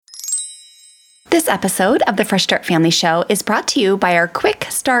This episode of the Fresh Start Family Show is brought to you by our Quick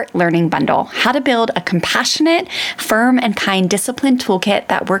Start Learning Bundle, how to build a compassionate, firm, and kind discipline toolkit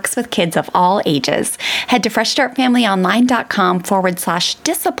that works with kids of all ages. Head to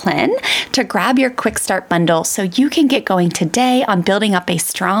freshstartfamilyonline.com/discipline to grab your Quick Start Bundle so you can get going today on building up a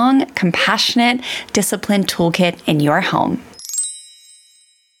strong, compassionate discipline toolkit in your home.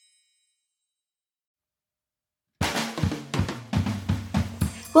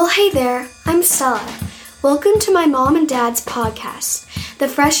 Well, hey there, I'm Stella. Welcome to my mom and dad's podcast, the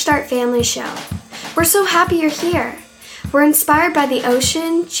Fresh Start Family Show. We're so happy you're here. We're inspired by the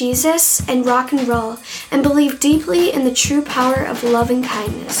ocean, Jesus, and rock and roll, and believe deeply in the true power of love and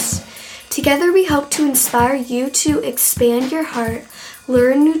kindness. Together we hope to inspire you to expand your heart,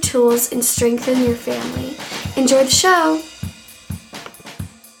 learn new tools, and strengthen your family. Enjoy the show!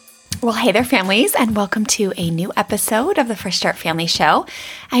 Well, hey there, families, and welcome to a new episode of the Fresh Start Family Show.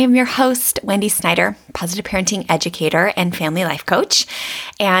 I am your host, Wendy Snyder, positive parenting educator and family life coach.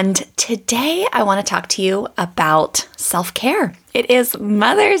 And today I want to talk to you about self-care. It is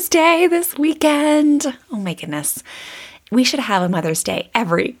Mother's Day this weekend. Oh my goodness. We should have a Mother's Day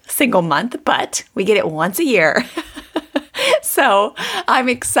every single month, but we get it once a year. So I'm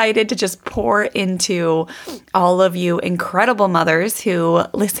excited to just pour into all of you incredible mothers who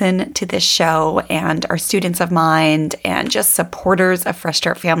listen to this show and are students of mine and just supporters of Fresh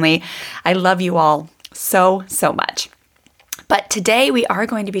Start Family. I love you all so, so much. But today we are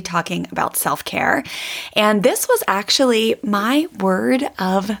going to be talking about self-care. And this was actually my word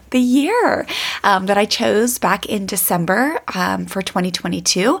of the year that I chose back in December for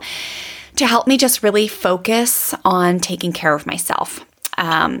 2022. to help me just really focus on taking care of myself.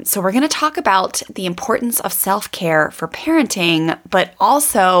 So we're going to talk about the importance of self-care for parenting, but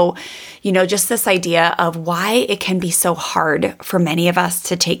also, just this idea of why it can be so hard for many of us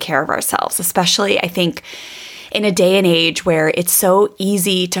to take care of ourselves, especially, I think, in a day and age where it's so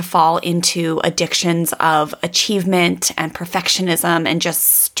easy to fall into addictions of achievement and perfectionism and just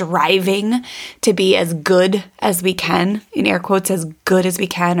striving to be as good as we can, in air quotes, as good as we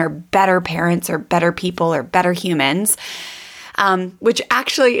can, or better parents or better people or better humans, which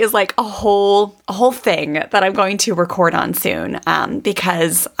actually is like a whole thing that I'm going to record on soon,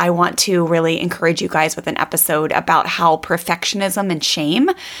 because I want to really encourage you guys with an episode about how perfectionism and shame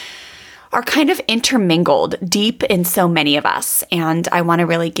are kind of intermingled deep in so many of us. And I want to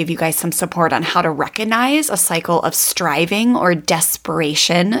really give you guys some support on how to recognize a cycle of striving or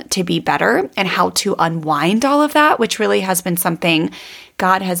desperation to be better and how to unwind all of that, which really has been something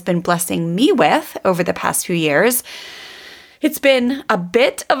God has been blessing me with over the past few years. It's been a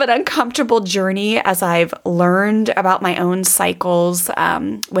bit of an uncomfortable journey as I've learned about my own cycles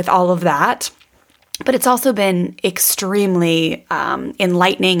with all of that. But it's also been extremely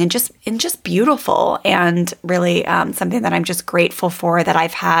enlightening and just beautiful, and really something that I'm just grateful for, that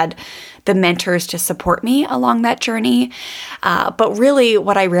I've had the mentors to support me along that journey. But really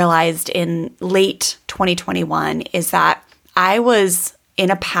what I realized in late 2021 is that I was in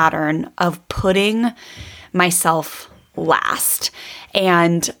a pattern of putting myself last,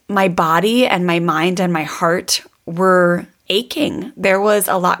 and my body and my mind and my heart were aching. There was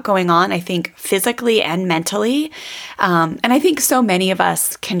a lot going on, I think, physically and mentally. And I think so many of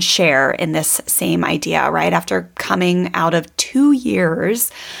us can share in this same idea, right? After coming out of 2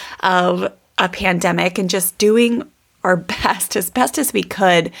 years of a pandemic and just doing our best as we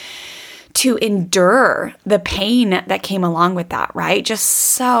could to endure the pain that came along with that, right? Just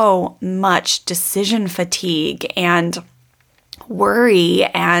so much decision fatigue and worry,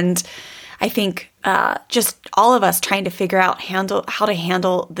 and I think just all of us trying to figure out how to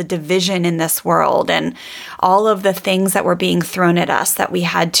handle the division in this world and all of the things that were being thrown at us that we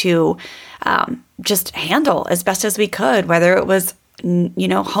had to just handle as best as we could, whether it was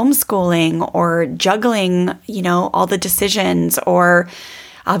homeschooling or juggling all the decisions, or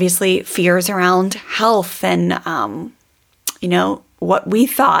obviously fears around health and what we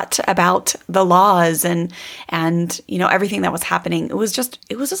thought about the laws and everything that was happening. It was just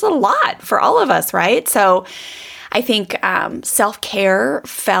a lot for all of us, right? So I think self-care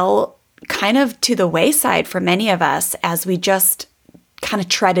fell kind of to the wayside for many of us as we just kind of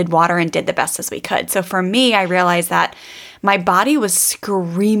treaded water and did the best as we could. So for me, I realized that my body was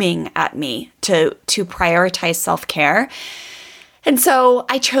screaming at me to prioritize self-care. And so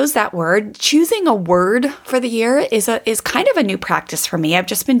I chose that word. Choosing a word for the year is kind of a new practice for me. I've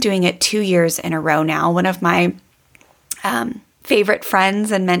just been doing it 2 years in a row now. One of my favorite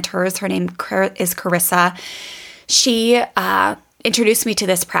friends and mentors, her name is Carissa. She introduced me to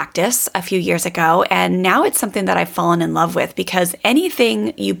this practice a few years ago, and now it's something that I've fallen in love with, because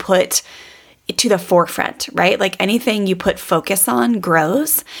anything you put to the forefront, right? Like anything you put focus on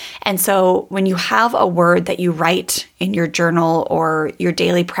grows. And so when you have a word that you write in your journal or your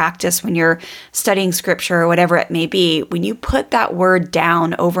daily practice when you're studying scripture or whatever it may be, when you put that word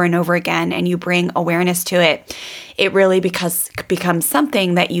down over and over again and you bring awareness to it, it really becomes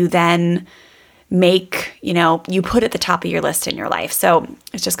something that you then make, you put at the top of your list in your life. So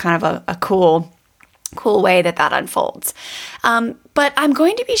it's just kind of a cool way that unfolds. But I'm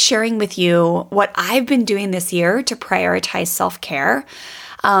going to be sharing with you what I've been doing this year to prioritize self-care.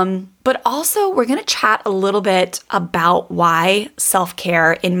 But also we're going to chat a little bit about why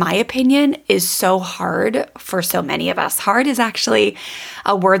self-care, in my opinion, is so hard for so many of us. Hard is actually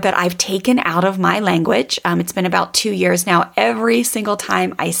a word that I've taken out of my language. It's been about 2 years now. Every single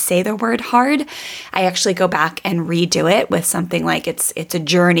time I say the word hard, I actually go back and redo it with something like it's a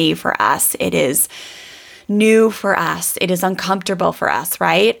journey for us. It is new for us. It is uncomfortable for us,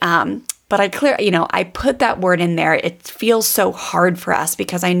 right? But I put that word in there. It feels so hard for us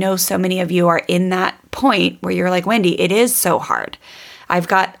because I know so many of you are in that point where you're like, Wendy, it is so hard. I've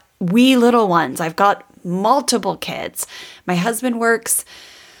got wee little ones. I've got multiple kids. My husband works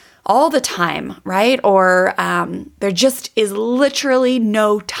all the time, right? Or there just is literally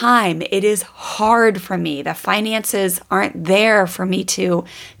no time. It is hard for me. The finances aren't there for me to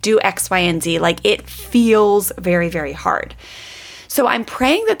do X, Y, and Z. Like it feels very, very hard. So I'm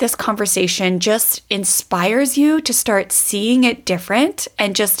praying that this conversation just inspires you to start seeing it different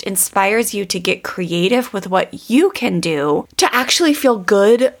and just inspires you to get creative with what you can do to actually feel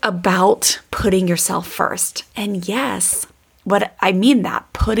good about putting yourself first. And yes, what I mean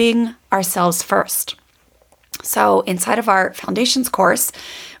that, putting ourselves first. So inside of our foundations course,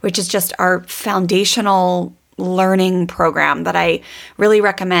 which is just our foundational learning program that I really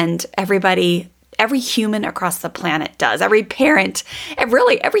recommend every human across the planet does, every parent, and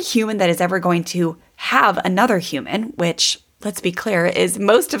really every human that is ever going to have another human, which, let's be clear, is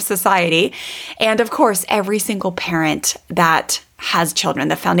most of society. And of course, every single parent that has children.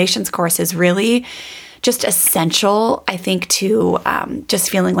 The foundations course is really just essential, I think, to just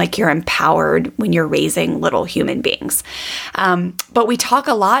feeling like you're empowered when you're raising little human beings. But we talk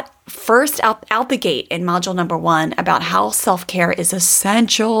a lot first out the gate in module number 1 about how self-care is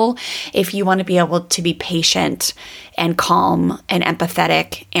essential if you want to be able to be patient and calm and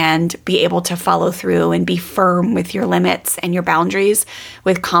empathetic and be able to follow through and be firm with your limits and your boundaries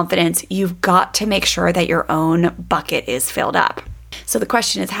with confidence. You've got to make sure that your own bucket is filled up. So the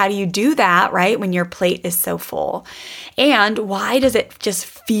question is, how do you do that, right, when your plate is so full? And why does it just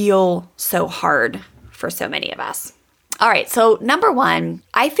feel so hard for so many of us? All right, so number 1,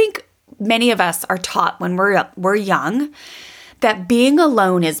 I think many of us are taught when we're young that being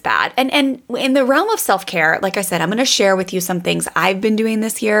alone is bad. And in the realm of self-care, like I said, I'm going to share with you some things I've been doing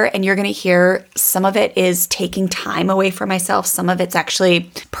this year, and you're going to hear some of it is taking time away from myself. Some of it's actually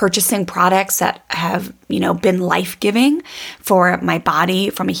purchasing products that have, been life-giving for my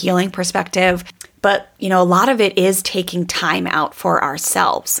body from a healing perspective. But, a lot of it is taking time out for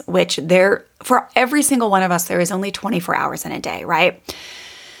ourselves, which for every single one of us, there is only 24 hours in a day, right?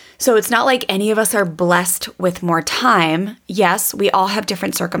 So it's not like any of us are blessed with more time. Yes, we all have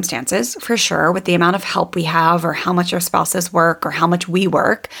different circumstances, for sure, with the amount of help we have or how much our spouses work or how much we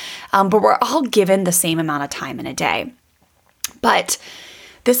work. But we're all given the same amount of time in a day. But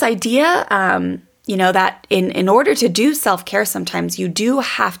this idea, that in order to do self-care, sometimes you do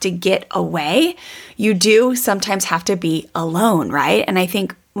have to get away. You do sometimes have to be alone, right? And I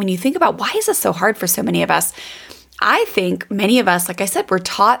think when you think about why is this so hard for so many of us, I think many of us, like I said, we're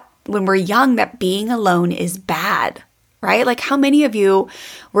taught when we're young that being alone is bad, right? Like how many of you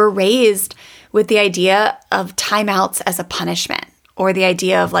were raised with the idea of timeouts as a punishment or the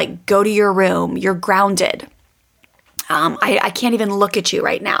idea of like, go to your room, you're grounded. I can't even look at you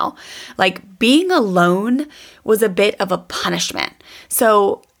right now. Like being alone was a bit of a punishment.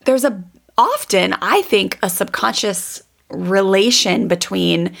 So there's often, I think, a subconscious relation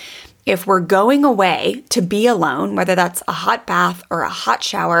between if we're going away to be alone, whether that's a hot bath or a hot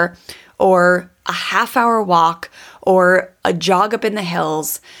shower or a half-hour walk or a jog up in the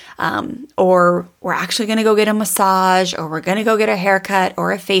hills, or we're actually going to go get a massage or we're going to go get a haircut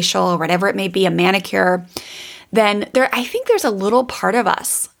or a facial or whatever it may be, a manicure, then I think there's a little part of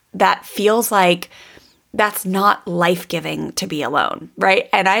us that feels like that's not life-giving to be alone, right?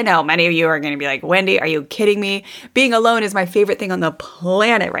 And I know many of you are going to be like, Wendy, are you kidding me? Being alone is my favorite thing on the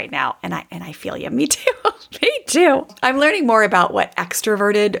planet right now. And I feel you. Me too. Me too. I'm learning more about what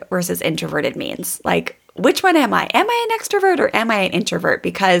extroverted versus introverted means. Like, which one am I? Am I an extrovert or am I an introvert?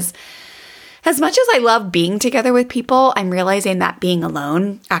 Because As much as I love being together with people, I'm realizing that being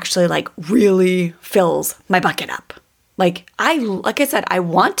alone actually really fills my bucket up. Like I said, I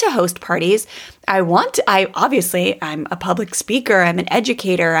want to host parties. Obviously I'm a public speaker. I'm an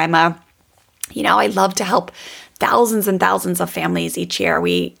educator. I love to help thousands and thousands of families each year.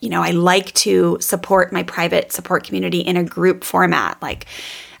 I like to support my private support community in a group format. Like,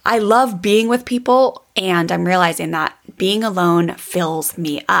 I love being with people, and I'm realizing that being alone fills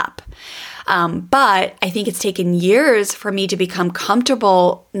me up. But I think it's taken years for me to become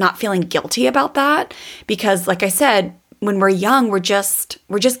comfortable not feeling guilty about that, because like I said, when we're young, we're just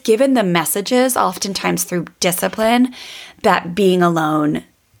given the messages, oftentimes through discipline, that being alone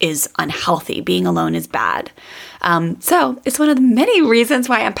is unhealthy. Being alone is bad. So it's one of the many reasons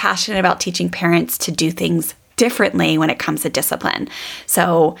why I'm passionate about teaching parents to do things differently when it comes to discipline.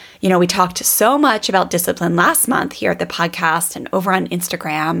 So, we talked so much about discipline last month here at the podcast and over on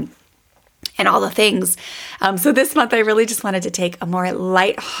Instagram and all the things. So this month, I really just wanted to take a more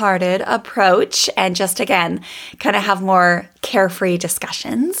lighthearted approach and just, again, kind of have more carefree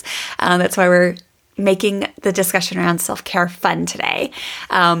discussions. That's why we're making the discussion around self-care fun today.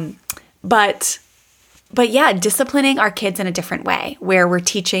 But yeah, disciplining our kids in a different way, where we're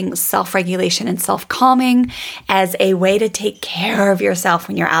teaching self-regulation and self-calming as a way to take care of yourself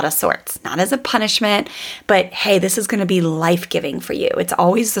when you're out of sorts, not as a punishment, but hey, this is going to be life-giving for you. It's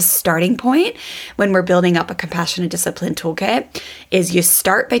always the starting point when we're building up a compassion and discipline toolkit, is you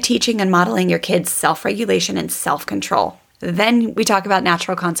start by teaching and modeling your kids self-regulation and self-control. Then we talk about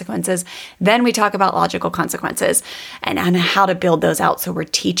natural consequences. Then we talk about logical consequences and how to build those out. So we're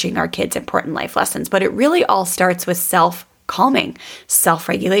teaching our kids important life lessons. But it really all starts with self-calming,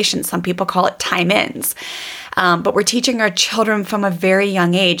 self-regulation. Some people call it time-ins. But we're teaching our children from a very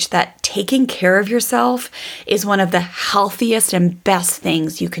young age that taking care of yourself is one of the healthiest and best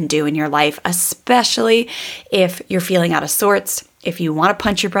things you can do in your life, especially if you're feeling out of sorts, if you want to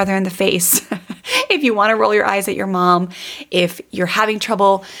punch your brother in the face, if you want to roll your eyes at your mom, if you're having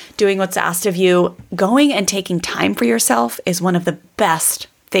trouble doing what's asked of you, going and taking time for yourself is one of the best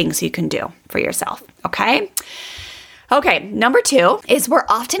things you can do for yourself, okay? Okay, number 2 is we're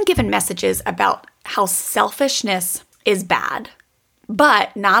often given messages about how selfishness is bad,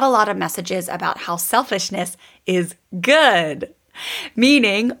 but not a lot of messages about how selfishness is good.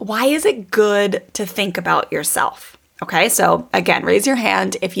 Meaning, why is it good to think about yourself? Okay, so again, raise your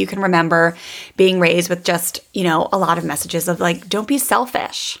hand if you can remember being raised with just, a lot of messages of don't be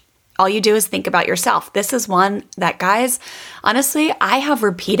selfish. All you do is think about yourself. This is one that, guys, honestly, I have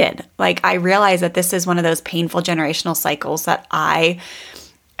repeated. I realize that this is one of those painful generational cycles that I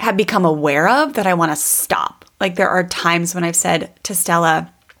have become aware of that I want to stop. There are times when I've said to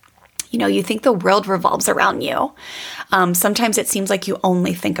Stella, you think the world revolves around you. Sometimes it seems like you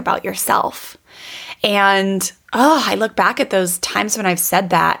only think about yourself. And I look back at those times when I've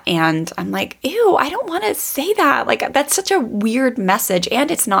said that and I'm like, ew, I don't want to say that. That's such a weird message and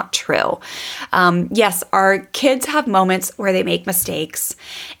it's not true. Yes, our kids have moments where they make mistakes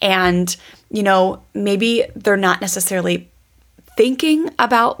and, maybe they're not necessarily thinking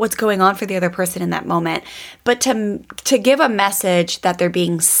about what's going on for the other person in that moment, but to give a message that they're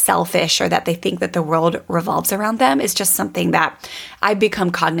being selfish or that they think that the world revolves around them is just something that I've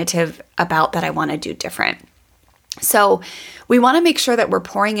become cognitive about that I want to do different. So we want to make sure that we're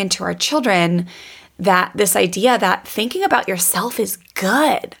pouring into our children that this idea that thinking about yourself is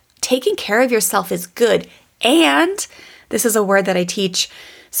good, taking care of yourself is good, and this is a word that I teach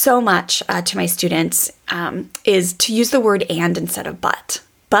so much to my students, is to use the word and instead of but.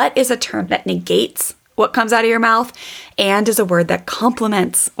 But is a term that negates what comes out of your mouth and is a word that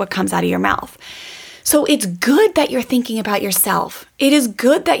complements what comes out of your mouth. So it's good that you're thinking about yourself. It is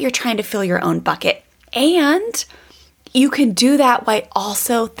good that you're trying to fill your own bucket. And you can do that while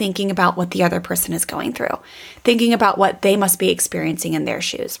also thinking about what the other person is going through, thinking about what they must be experiencing in their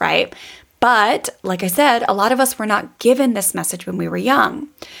shoes, right? But like I said, a lot of us were not given this message when we were young.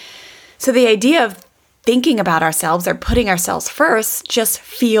 So the idea of thinking about ourselves or putting ourselves first just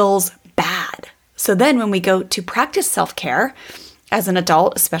feels bad. So then when we go to practice self-care as an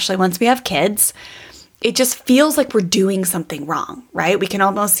adult, especially once we have kids, it just feels like we're doing something wrong, right? We can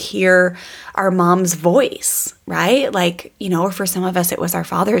almost hear our mom's voice, right? Or for some of us, it was our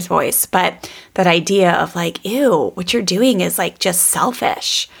father's voice. But that idea of ew, what you're doing is just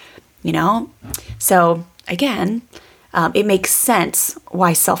selfish. So again, it makes sense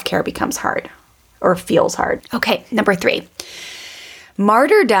why self-care becomes hard or feels hard. Okay, number 3.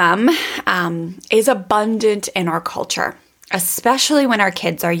 Martyrdom is abundant in our culture, especially when our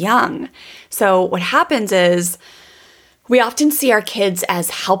kids are young. So what happens is we often see our kids as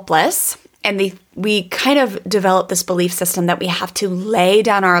helpless And we kind of develop this belief system that we have to lay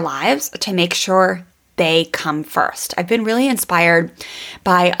down our lives to make sure they come first. I've been really inspired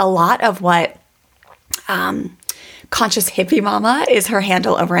by a lot of what Conscious Hippie Mama is her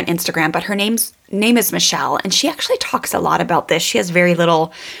handle over on Instagram, but her name is Michelle, and she actually talks a lot about this. She has very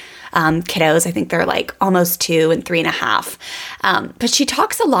little kiddos. I think they're like almost 2 and 3.5. But she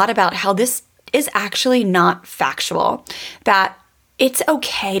talks a lot about how this is actually not factual, that it's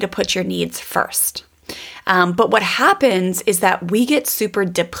okay to put your needs first. But what happens is that we get super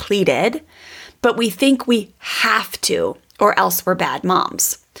depleted, but we think we have to, or else we're bad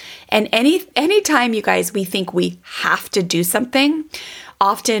moms. And anytime, you guys, we think we have to do something,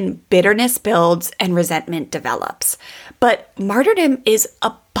 often bitterness builds and resentment develops. But martyrdom is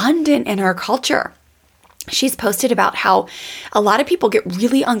abundant in our culture. She's posted about how a lot of people get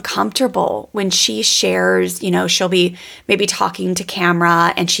really uncomfortable when she shares, she'll be maybe talking to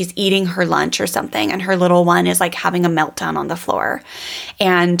camera and she's eating her lunch or something, and her little one is like having a meltdown on the floor.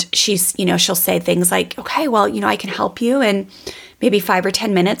 And she's, she'll say things like, okay, well, I can help you in maybe 5 or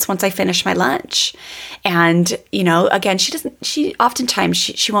 10 minutes once I finish my lunch. And, again, she oftentimes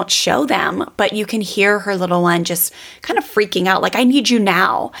she won't show them, but you can hear her little one just kind of freaking out, like, I need you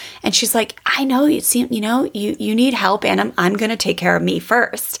now. And she's like, I know you need help, and I'm going to take care of me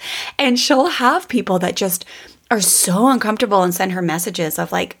first. And she'll have people that just are so uncomfortable and send her messages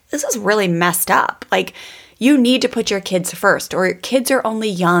of like, this is really messed up. Like, you need to put your kids first, or your kids are only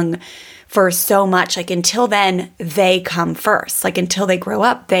young for so much. Like, until then, they come first. Like, until they grow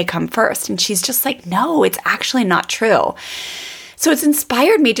up, they come first. And she's just like, no, it's actually not true. So it's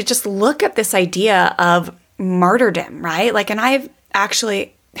inspired me to just look at this idea of martyrdom, right? Like, and I've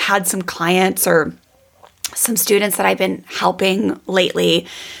actually had some clients or some students that I've been helping lately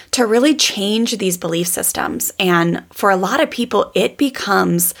to really change these belief systems. And for a lot of people, it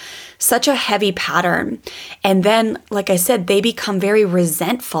becomes such a heavy pattern. And then, like I said, they become very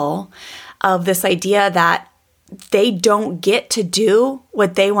resentful of this idea that they don't get to do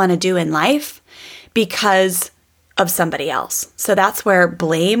what they want to do in life because of somebody else. So that's where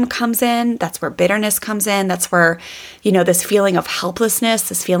blame comes in. That's where bitterness comes in. That's where, this feeling of helplessness,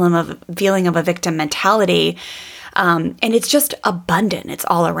 this feeling of a victim mentality. And it's just abundant. It's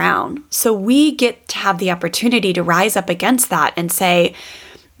all around. So we get to have the opportunity to rise up against that and say,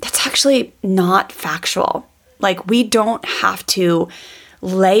 that's actually not factual. Like, we don't have to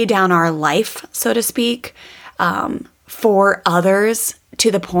lay down our life, so to speak, for others to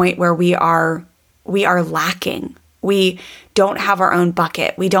the point where we are lacking. We don't have our own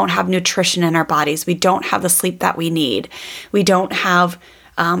bucket. We don't have nutrition in our bodies. We don't have the sleep that we need. We don't have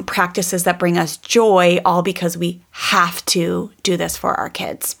practices that bring us joy, all because we have to do this for our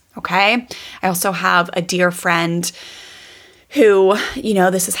kids. Okay. I also have a dear friend who,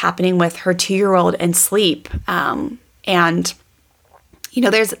 this is happening with her 2-year-old and sleep. And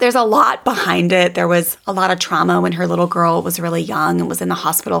there's a lot behind it. There was a lot of trauma when her little girl was really young and was in the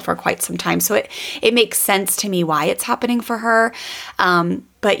hospital for quite some time. So it makes sense to me why it's happening for her.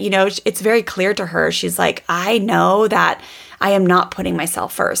 But it's very clear to her. She's like, I know that I am not putting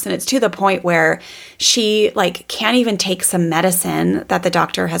myself first. And it's to the point where she can't even take some medicine that the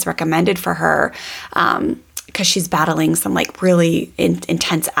doctor has recommended for her, because she's battling some really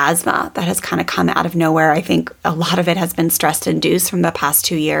intense asthma that has kind of come out of nowhere. I think a lot of it has been stress induced from the past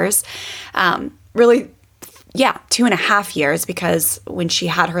 2 years. 2.5 years, because when she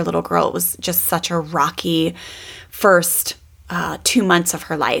had her little girl, it was just such a rocky first 2 months of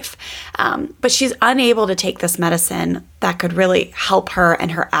her life. But she's unable to take this medicine that could really help her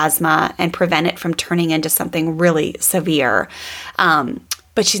and her asthma and prevent it from turning into something really severe.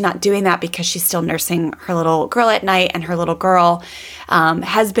 But she's not doing that because she's still nursing her little girl at night, and her little girl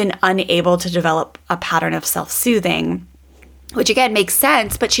has been unable to develop a pattern of self-soothing, which again makes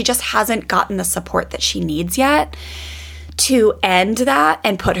sense, but she just hasn't gotten the support that she needs yet to end that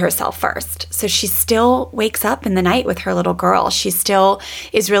and put herself first. So she still wakes up in the night with her little girl. She still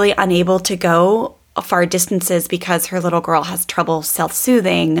is really unable to go far distances because her little girl has trouble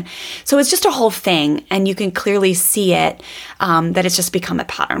self-soothing. So it's just a whole thing, and you can clearly see it, that it's just become a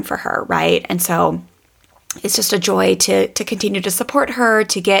pattern for her, right? And so it's just a joy to continue to support her,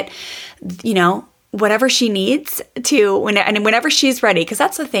 to get, whatever she needs to, whenever she's ready. Because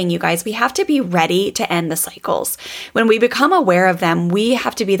that's the thing, you guys, we have to be ready to end the cycles. When we become aware of them, we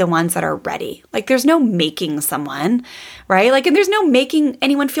have to be the ones that are ready. There's no making someone, right? And there's no making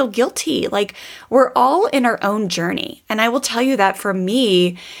anyone feel guilty. We're all in our own journey. And I will tell you that for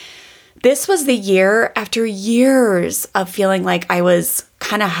me, this was the year after years of feeling like I was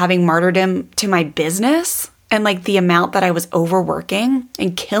kind of having martyrdom to my business. and like the amount that I was overworking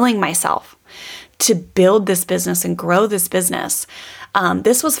and killing myself to build this business and grow this business,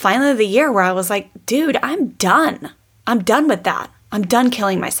 this was finally the year where I was like, dude, I'm done. I'm done with that. I'm done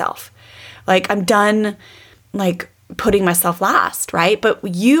killing myself. Like, I'm done, like, putting myself last, right? But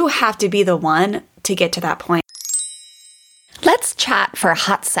you have to be the one to get to that point. Let's chat for a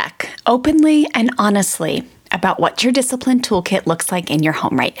hot sec, openly and honestly, about what your discipline toolkit looks like in your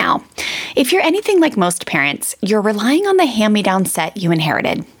home right now. If you're anything like most parents, you're relying on the hand-me-down set you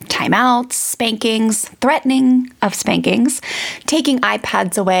inherited. Timeouts, spankings, threatening of spankings, taking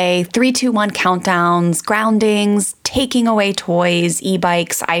iPads away, 3-2-1 countdowns, groundings, taking away toys,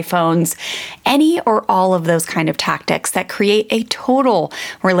 e-bikes, iPhones, any or all of those kind of tactics that create a total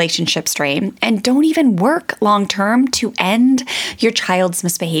relationship strain and don't even work long-term to end your child's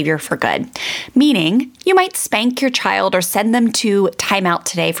misbehavior for good. Meaning, you might spank your child or send them to timeout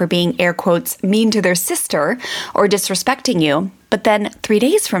today for being, air quotes, mean to their sister or disrespecting you. But then 3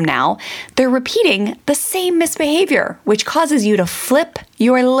 days from now, they're repeating the same misbehavior, which causes you to flip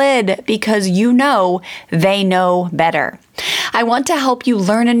your lid because you know they know better. I want to help you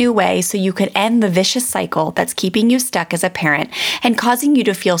learn a new way so you could end the vicious cycle that's keeping you stuck as a parent and causing you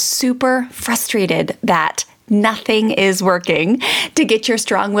to feel super frustrated that nothing is working to get your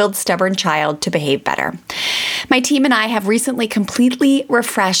strong-willed, stubborn child to behave better. My team and I have recently completely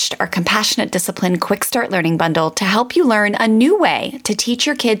refreshed our Compassionate Discipline Quick Start Learning Bundle to help you learn a new way to teach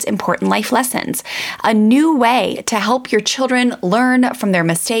your kids important life lessons, a new way to help your children learn from their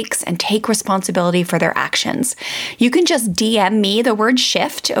mistakes and take responsibility for their actions. You can just DM me the word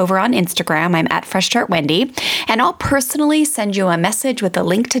shift over on Instagram. I'm at Fresh Start Wendy, and I'll personally send you a message with a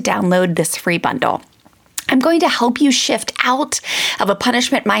link to download this free bundle. I'm going to help you shift out of a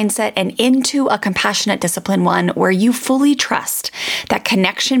punishment mindset and into a compassionate discipline one where you fully trust that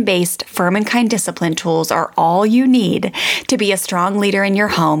connection-based, firm and kind discipline tools are all you need to be a strong leader in your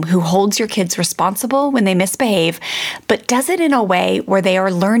home who holds your kids responsible when they misbehave, but does it in a way where they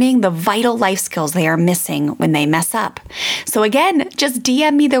are learning the vital life skills they are missing when they mess up. So again, just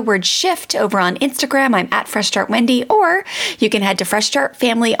DM me the word shift over on Instagram. I'm at Fresh Start Wendy, or you can head to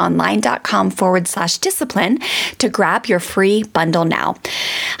freshstartfamilyonline.com/discipline to grab your free bundle now.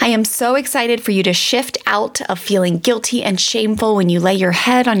 I am so excited for you to shift out of feeling guilty and shameful when you lay your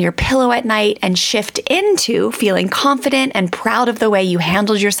head on your pillow at night and shift into feeling confident and proud of the way you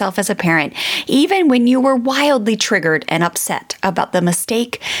handled yourself as a parent, even when you were wildly triggered and upset about the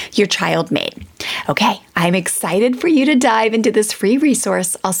mistake your child made. Okay, I'm excited for you to dive into this free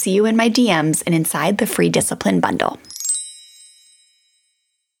resource. I'll see you in my DMs and inside the free discipline bundle.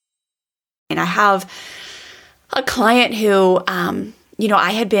 And I have a client who,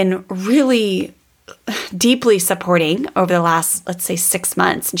 I had been really deeply supporting over the last, let's say, 6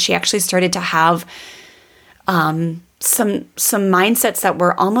 months. And she actually started to have some mindsets that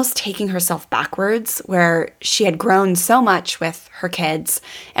were almost taking herself backwards, where she had grown so much with her kids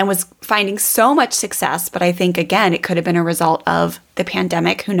and was finding so much success. But I think, again, it could have been a result of the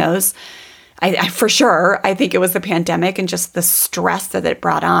pandemic. Who knows? I for sure, I think it was the pandemic and just the stress that it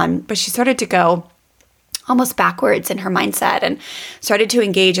brought on. But she started to go almost backwards in her mindset and started to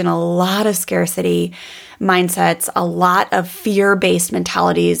engage in a lot of scarcity mindsets, a lot of fear-based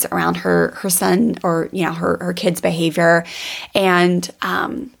mentalities around her son or, her kid's behavior. And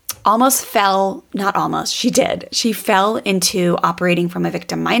she fell into operating from a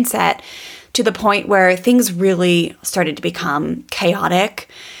victim mindset to the point where things really started to become chaotic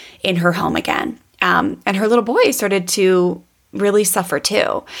in her home again. And her little boy started to really suffer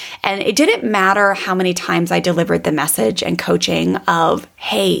too. And it didn't matter how many times I delivered the message and coaching of,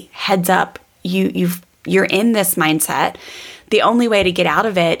 hey, heads up, you're in this mindset. The only way to get out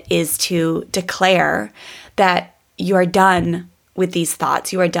of it is to declare that you are done with these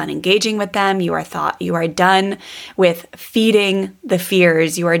thoughts. You are done engaging with them. You are done with feeding the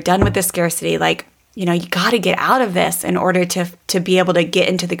fears. You are done with the scarcity. You got to get out of this in order to be able to get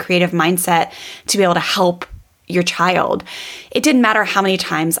into the creative mindset to be able to help your child. It didn't matter how many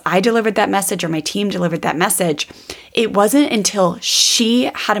times I delivered that message or my team delivered that message. It wasn't until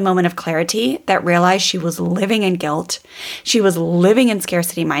she had a moment of clarity that realized she was living in guilt. She was living in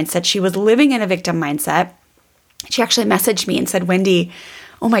scarcity mindset. She was living in a victim mindset. She actually messaged me and said, Wendy,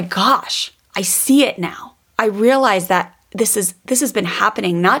 oh my gosh, I see it now. I realize that this has been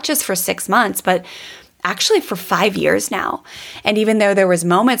happening not just for 6 months, but actually for 5 years now. And even though there was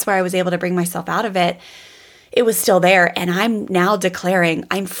moments where I was able to bring myself out of it, it was still there. And I'm now declaring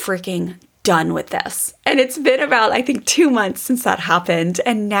I'm freaking done with this. And it's been about, I think, 2 months since that happened.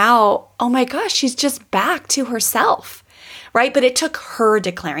 And now, oh my gosh, she's just back to herself, right? But it took her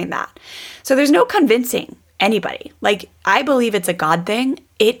declaring that. So there's no convincing anybody. Like, I believe it's a God thing.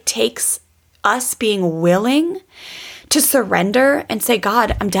 It takes us being willing to surrender and say,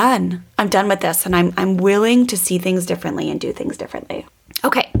 God, I'm done. I'm done with this. And I'm willing to see things differently and do things differently.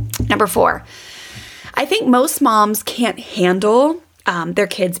 Okay, number 4. I think most moms can't handle their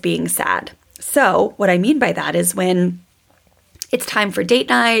kids being sad. So what I mean by that is when it's time for date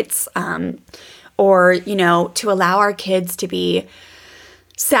nights, or, to allow our kids to be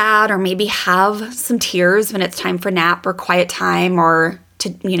sad or maybe have some tears when it's time for nap or quiet time, or to,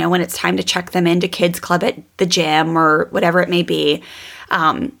 when it's time to check them into kids club at the gym or whatever it may be.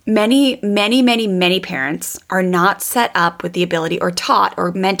 Many parents are not set up with the ability or taught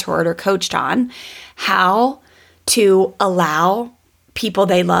or mentored or coached on how to allow people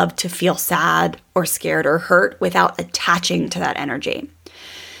they love to feel sad or scared or hurt without attaching to that energy.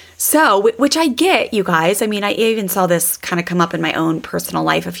 So, which I get, you guys. I mean, I even saw this kind of come up in my own personal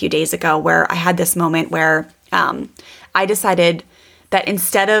life a few days ago, where I had this moment where I decided that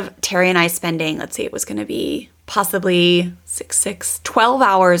instead of Terry and I spending, let's see, it was going to be possibly 12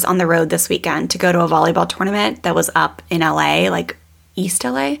 hours on the road this weekend to go to a volleyball tournament that was up in LA, like East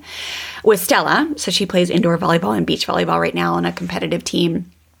LA, with Stella. So she plays indoor volleyball and beach volleyball right now on a competitive team.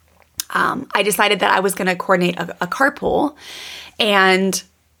 I decided that I was going to coordinate a carpool and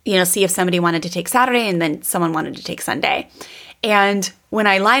see if somebody wanted to take Saturday and then someone wanted to take Sunday. And when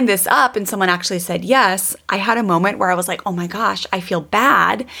I lined this up and someone actually said yes, I had a moment where I was like, oh my gosh, I feel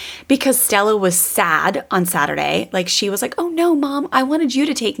bad because Stella was sad on Saturday. Like, she was like, oh no, Mom, I wanted you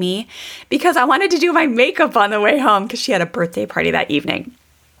to take me because I wanted to do my makeup on the way home because she had a birthday party that evening.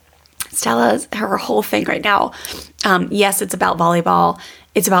 Stella's her whole thing right now. Yes, it's about volleyball.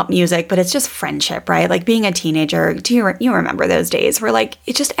 It's about music, but it's just friendship, right? Like being a teenager, you remember those days where like,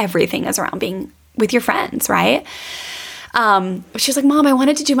 it's just everything is around being with your friends, right? She's like, Mom, I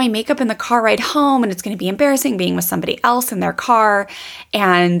wanted to do my makeup in the car ride home and it's going to be embarrassing being with somebody else in their car.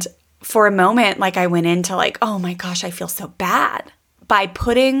 And for a moment, like I went into like, oh my gosh, I feel so bad by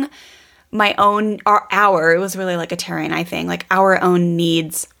putting my own, it was really like a Terry and I thing, like our own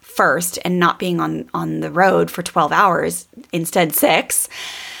needs first and not being on the road for 12 hours, instead 6.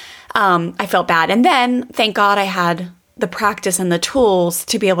 I felt bad. And then thank God I had the practice and the tools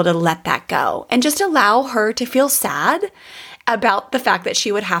to be able to let that go and just allow her to feel sad about the fact that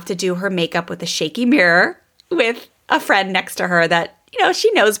she would have to do her makeup with a shaky mirror with a friend next to her that,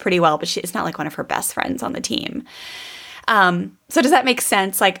 she knows pretty well, but it's not like one of her best friends on the team. So does that make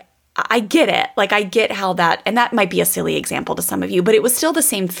sense? Like, I get it. Like, I get how and that might be a silly example to some of you, but it was still the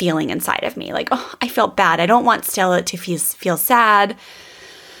same feeling inside of me. Like, oh, I felt bad. I don't want Stella to feel sad.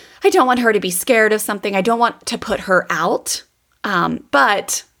 I don't want her to be scared of something. I don't want to put her out.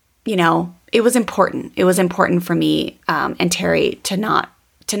 But, it was important. It was important for me and Terry to not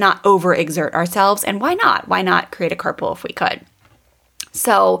overexert ourselves. And why not? Why not create a carpool if we could?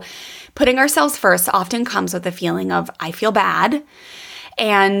 So putting ourselves first often comes with a feeling of, I feel bad.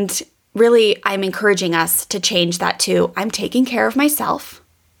 And really, I'm encouraging us to change that to, I'm taking care of myself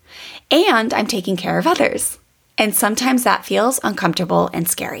and I'm taking care of others. And sometimes that feels uncomfortable and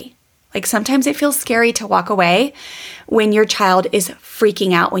scary. Like sometimes it feels scary to walk away when your child is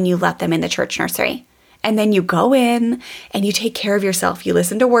freaking out when you let them in the church nursery. And then you go in and you take care of yourself. You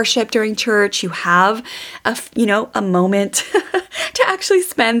listen to worship during church. You have a moment to actually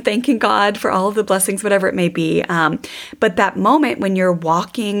spend thanking God for all of the blessings, whatever it may be. But that moment when you're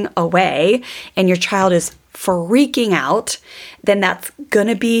walking away and your child is freaking out, then that's going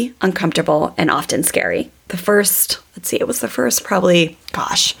to be uncomfortable and often scary. It was the first probably,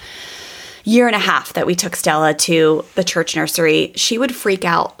 year and a half that we took Stella to the church nursery, she would freak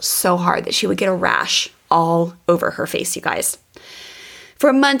out so hard that she would get a rash all over her face, you guys,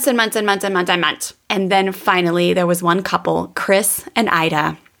 for months and months and months and months and months. And then finally, there was one couple, Chris and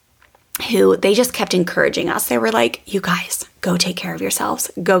Ida, who they just kept encouraging us. They were like, you guys, go take care of yourselves.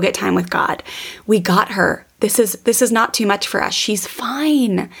 Go get time with God. We got her. This is not too much for us. She's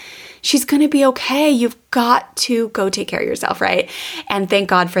fine. She's going to be okay. You've got to go take care of yourself, right? And thank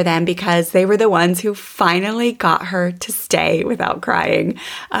God for them because they were the ones who finally got her to stay without crying,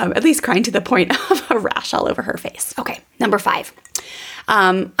 at least crying to the point of a rash all over her face. Okay, number 5.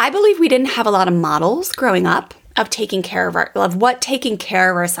 I believe we didn't have a lot of models growing up of taking care of what taking care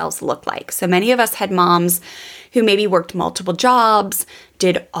of ourselves looked like. So many of us had moms who maybe worked multiple jobs,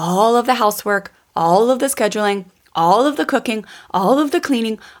 did all of the housework, all of the scheduling, all of the cooking, all of the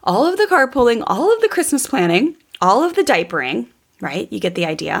cleaning, all of the carpooling, all of the Christmas planning, all of the diapering, right? You get the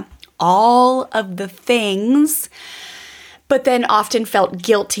idea. All of the things, but then often felt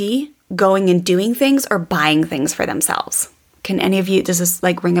guilty going and doing things or buying things for themselves. Can any of you, does this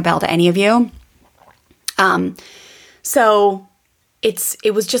like ring a bell to any of you? So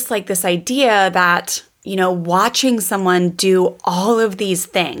it was just like this idea that, watching someone do all of these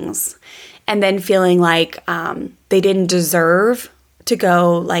things and then feeling like they didn't deserve to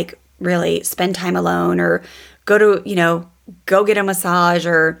go like really spend time alone or go to, go get a massage,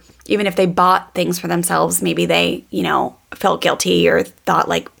 or even if they bought things for themselves, maybe they, felt guilty or thought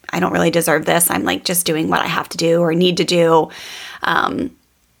like, I don't really deserve this. I'm like just doing what I have to do or need to do.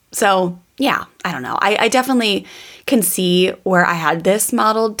 So yeah, I don't know. I definitely can see where I had this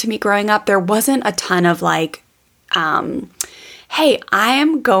modeled to me growing up. There wasn't a ton of like, hey, I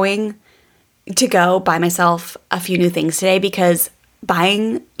am going to go buy myself a few new things today because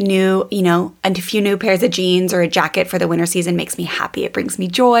buying a few new pairs of jeans or a jacket for the winter season makes me happy. It brings me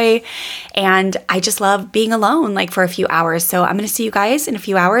joy. And I just love being alone like for a few hours. So I'm going to see you guys in a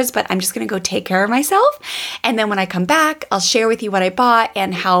few hours, but I'm just going to go take care of myself. And then when I come back, I'll share with you what I bought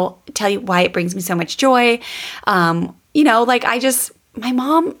and tell you why it brings me so much joy. My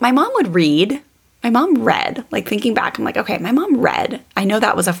mom would read. My mom read, like thinking back, I'm like, okay, my mom read. I know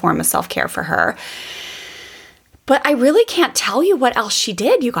that was a form of self-care for her. But I really can't tell you what else she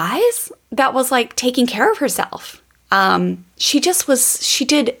did, you guys. That was like taking care of herself. She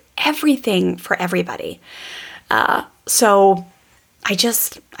did everything for everybody. So I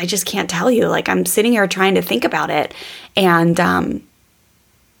just can't tell you. Like I'm sitting here trying to think about it. And I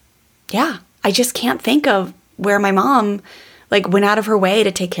just can't think of where my mom like went out of her way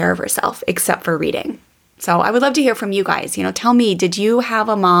to take care of herself except for reading. So I would love to hear from you guys. Tell me, did you have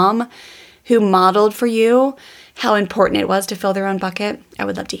a mom who modeled for you how important it was to fill their own bucket? I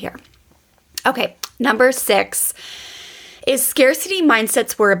would love to hear. Okay, number 6 is scarcity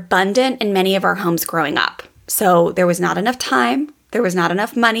mindsets were abundant in many of our homes growing up. So there was not enough time, there was not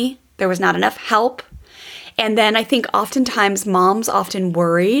enough money, there was not enough help. And then I think oftentimes moms often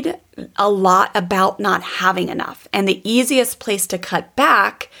worried a lot about not having enough. And the easiest place to cut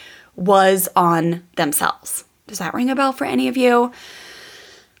back was on themselves. Does that ring a bell for any of you?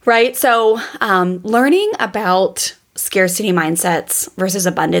 Right? So learning about scarcity mindsets versus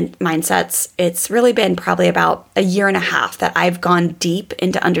abundant mindsets, it's really been probably about a year and a half that I've gone deep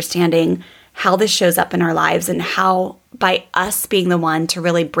into understanding how this shows up in our lives and how by us being the one to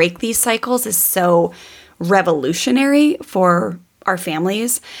really break these cycles is so revolutionary for our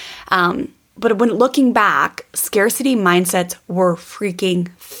families. But when looking back, scarcity mindsets were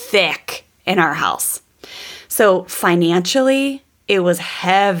freaking thick in our house. So financially, it was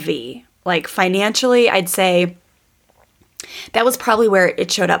heavy. Like financially, I'd say that was probably where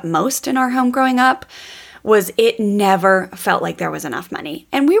it showed up most in our home growing up, was it never felt like there was enough money.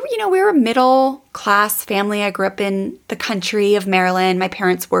 And we were a middle class family. I grew up in the country of Maryland. My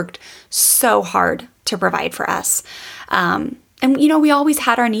parents worked so hard to provide for us. And we always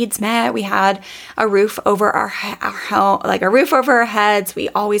had our needs met. We had a roof over our home, like a roof over our heads. We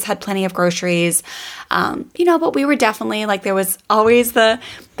always had plenty of groceries. But we were definitely like, there was always the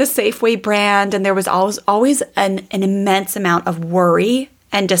Safeway brand, and there was always an immense amount of worry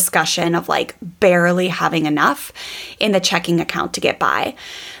and discussion of like barely having enough in the checking account to get by.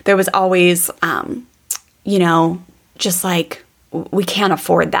 There was always, just like, we can't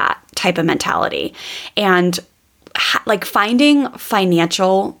afford that type of mentality. And like finding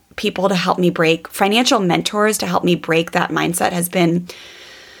financial people to help me financial mentors to help me break that mindset has been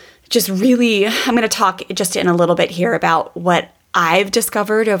just really, I'm going to talk just in a little bit here about what I've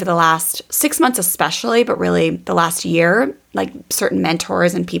discovered over the last 6 months especially, but really the last year, like certain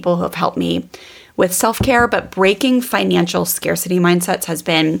mentors and people who have helped me with self-care. But breaking financial scarcity mindsets has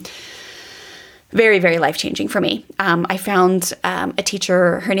been very, very life-changing for me. I found a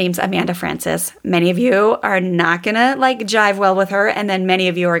teacher, her name's Amanda Francis. Many of you are not going to like jive well with her. And then many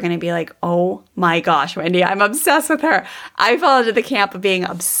of you are going to be like, oh my gosh, Wendy, I'm obsessed with her. I fell into the camp of being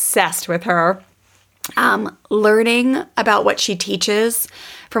obsessed with her. Learning about what she teaches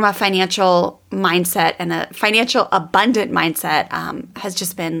from a financial mindset and a financial abundant mindset has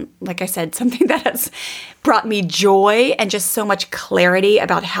just been, like I said, something that has brought me joy and just so much clarity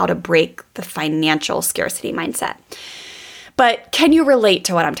about how to break the financial scarcity mindset. But can you relate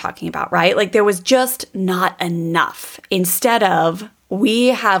to what I'm talking about, right? Like there was just not enough. Instead of, we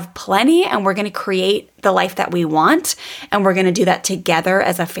have plenty and we're going to create the life that we want, and we're going to do that together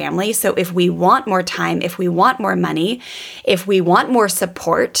as a family. So if we want more time, if we want more money, if we want more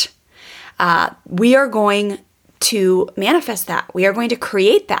support, we are going to manifest that. We are going to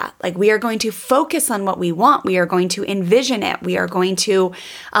create that. Like we are going to focus on what we want. We are going to envision it. We are going to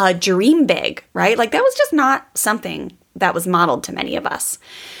dream big, right? Like that was just not something that was modeled to many of us.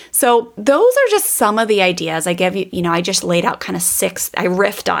 So those are just some of the ideas I gave you. I just laid out kind of I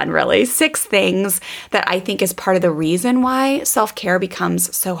riffed on really 6 things that I think is part of the reason why self-care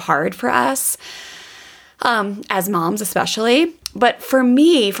becomes so hard for us, as moms especially. But for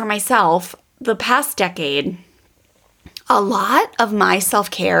me, for myself, the past decade, a lot of my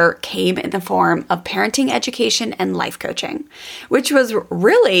self-care came in the form of parenting education and life coaching, which was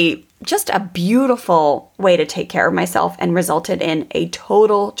really just a beautiful way to take care of myself and resulted in a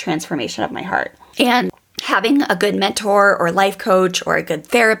total transformation of my heart. And having a good mentor or life coach or a good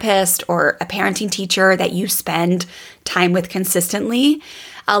therapist or a parenting teacher that you spend time with consistently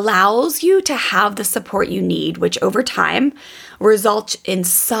allows you to have the support you need, which over time results in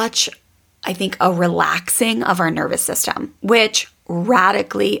such, I think, a relaxing of our nervous system, which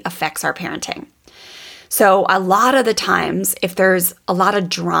radically affects our parenting. So a lot of the times, if there's a lot of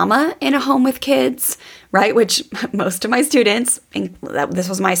drama in a home with kids, right, which most of my students, and this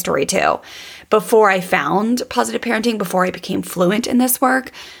was my story too, before I found positive parenting, before I became fluent in this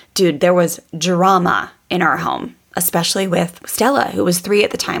work, dude, there was drama in our home, especially with Stella, who was 3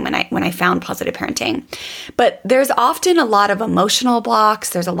 at the time when I found positive parenting. But there's often a lot of emotional blocks.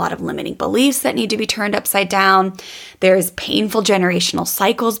 There's a lot of limiting beliefs that need to be turned upside down. There's painful generational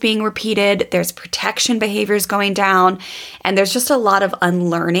cycles being repeated. There's protection behaviors going down. And there's just a lot of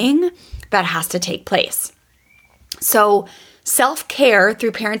unlearning that has to take place. So self-care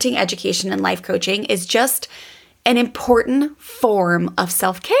through parenting education and life coaching is just an important form of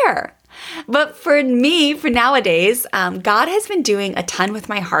self-care. But for me, for nowadays, God has been doing a ton with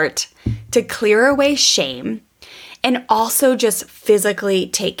my heart to clear away shame and also just physically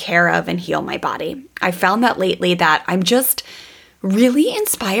take care of and heal my body. I found that lately that I'm just really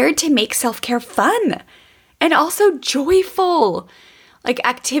inspired to make self-care fun and also joyful. Like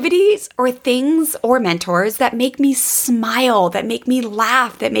activities or things or mentors that make me smile, that make me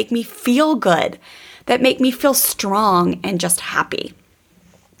laugh, that make me feel good, that make me feel strong and just happy.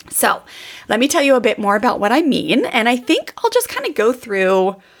 So let me tell you a bit more about what I mean. And I think I'll just kind of go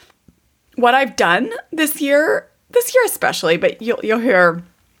through what I've done this year especially, but you'll hear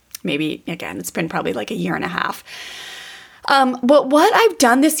maybe, again, it's been probably like a year and a half. But what I've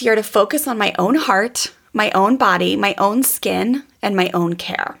done this year to focus on my own heart, my own body, my own skin, and my own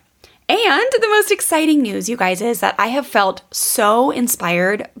care. And the most exciting news, you guys, is that I have felt so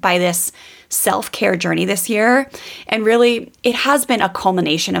inspired by this self-care journey this year. And really, it has been a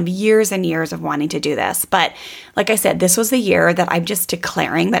culmination of years and years of wanting to do this. But like I said, this was the year that I'm just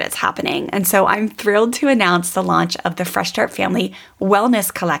declaring that it's happening. And so I'm thrilled to announce the launch of the Fresh Start Family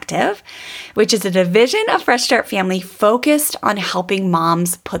Wellness Collective, which is a division of Fresh Start Family focused on helping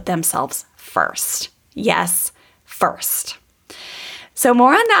moms put themselves first. Yes, first. So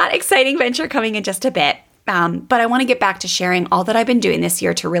more on that exciting venture coming in just a bit. But I want to get back to sharing all that I've been doing this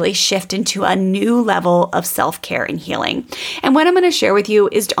year to really shift into a new level of self-care and healing. And what I'm going to share with you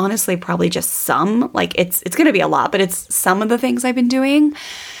is honestly probably just some, like it's going to be a lot, but it's some of the things I've been doing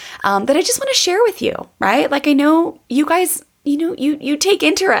that I just want to share with you, right? Like I know you guys, you take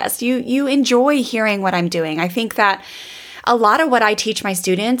interest, you enjoy hearing what I'm doing. I think that a lot of what I teach my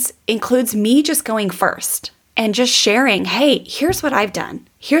students includes me just going first and just sharing, hey, here's what I've done.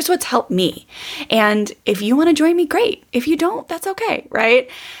 Here's what's helped me. And if you want to join me, great. If you don't, that's okay, right?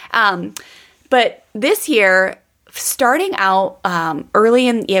 But this year, starting out early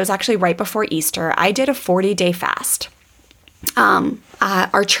it was actually right before Easter, I did a 40-day fast.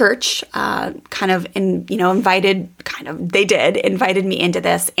 Our church invited me into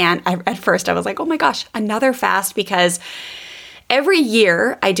this. And at first I was like, oh my gosh, another fast, because every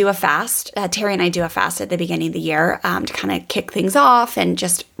year I do a fast. Terry and I do a fast at the beginning of the year to kind of kick things off and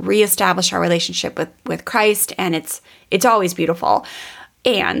just reestablish our relationship with Christ. And it's always beautiful.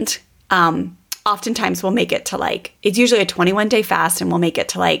 And oftentimes we'll make it to it's usually a 21-day fast, and we'll make it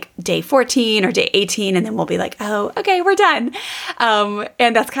to day 14 or day 18. And then we'll be like, oh, okay, we're done.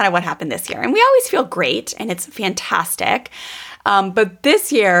 And that's kind of what happened this year. And we always feel great and it's fantastic. But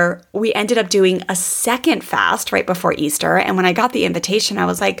this year, we ended up doing a second fast right before Easter. And when I got the invitation, I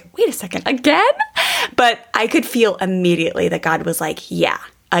was like, wait a second, again? But I could feel immediately that God was like, yeah,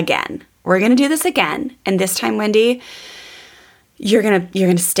 again. We're going to do this again. And this time, Wendy, you're going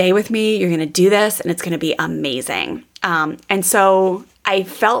to stay with me. You're going to do this, and it's going to be amazing. And so I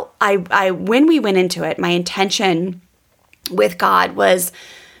felt when we went into it, my intention with God was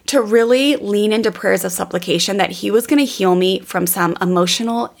to really lean into prayers of supplication that he was going to heal me from some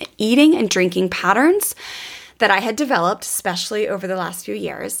emotional eating and drinking patterns that I had developed, especially over the last few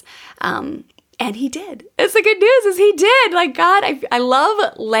years. And he did. It's the good news is he did. God, I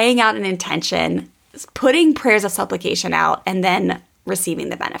love laying out an intention putting prayers of supplication out and then receiving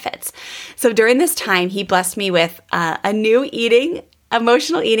the benefits. So during this time, he blessed me with a new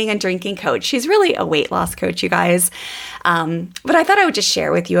emotional eating and drinking coach. She's really a weight loss coach, you guys. But I thought I would just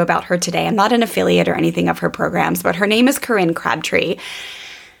share with you about her today. I'm not an affiliate or anything of her programs, but her name is Corinne Crabtree.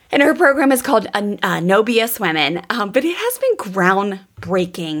 And her program is called No BS Women, but it has been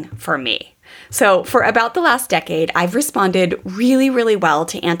groundbreaking for me. So for about the last decade, I've responded really, really well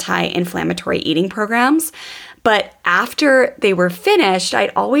to anti-inflammatory eating programs. But after they were finished,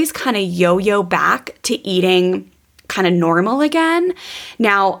 I'd always kind of yo-yo back to eating kind of normal again.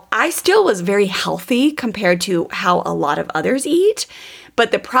 Now, I still was very healthy compared to how a lot of others eat.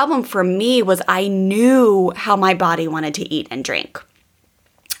 But the problem for me was I knew how my body wanted to eat and drink.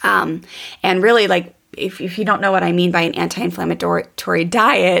 And really, like, if you don't know what I mean by an anti-inflammatory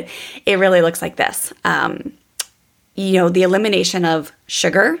diet, it really looks like this. The elimination of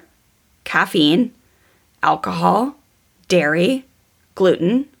sugar, caffeine, alcohol, dairy,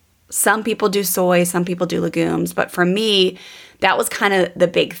 gluten. Some people do soy, some people do legumes. But for me, that was kind of the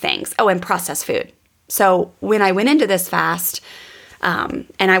big things. Oh, and processed food. So when I went into this fast, and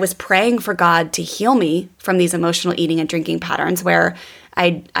I was praying for God to heal me from these emotional eating and drinking patterns where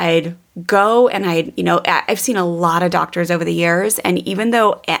I'd go and I've seen a lot of doctors over the years. And even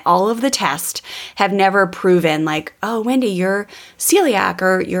though all of the tests have never proven like, oh, Wendy, you're celiac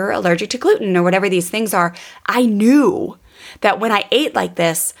or you're allergic to gluten or whatever these things are, I knew that when I ate like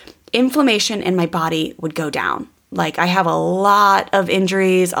this, inflammation in my body would go down. Like I have a lot of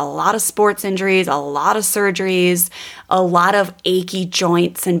injuries, a lot of sports injuries, a lot of surgeries, a lot of achy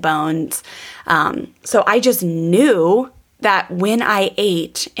joints and bones. So I just knew that when I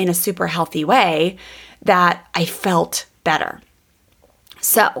ate in a super healthy way, that I felt better.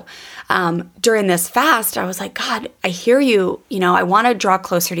 So during this fast, I was like, God, I hear you. I want to draw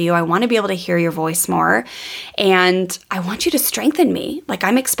closer to you. I want to be able to hear your voice more. And I want you to strengthen me. Like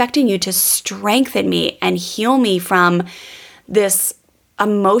I'm expecting you to strengthen me and heal me from this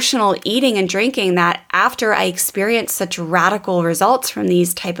emotional eating and drinking that after I experienced such radical results from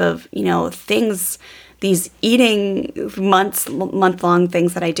these type of, things, these eating month-long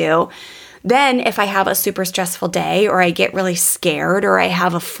things that I do. Then if I have a super stressful day or I get really scared or I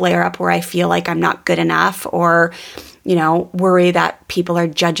have a flare up where I feel like I'm not good enough or, worry that people are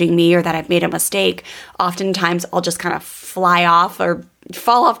judging me or that I've made a mistake, oftentimes I'll just kind of fly off or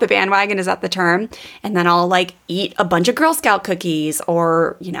fall off the bandwagon, is that the term? And then I'll eat a bunch of Girl Scout cookies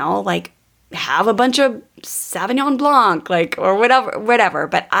or, have a bunch of Sauvignon Blanc, or whatever.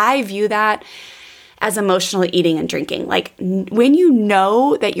 But I view that as emotional eating and drinking. Like when you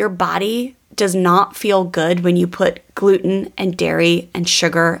know that your body does not feel good when you put gluten and dairy and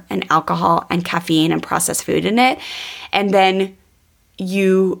sugar and alcohol and caffeine and processed food in it, and then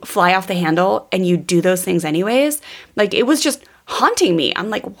you fly off the handle and you do those things anyways, it was just haunting me. I'm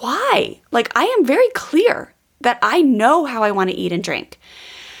like, why? I am very clear that I know how I want to eat and drink.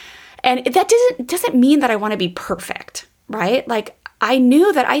 And that doesn't mean that I want to be perfect, right? I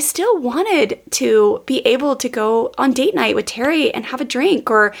knew that I still wanted to be able to go on date night with Terry and have a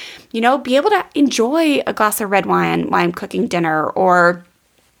drink or, be able to enjoy a glass of red wine while I'm cooking dinner or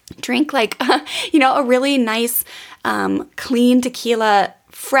drink a really nice, clean tequila,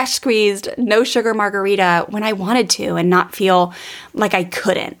 fresh squeezed, no sugar margarita when I wanted to and not feel like I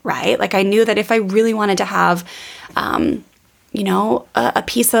couldn't, right? I knew that if I really wanted to have, a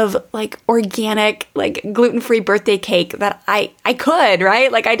piece of organic, gluten-free birthday cake that I could,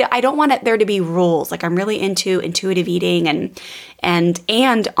 right? I don't want there to be rules. I'm really into intuitive eating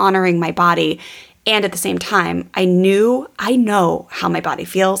and honoring my body. And at the same time, I know how my body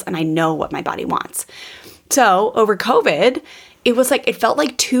feels and I know what my body wants. So over COVID, it felt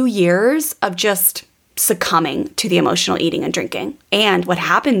like 2 years of just succumbing to the emotional eating and drinking. And what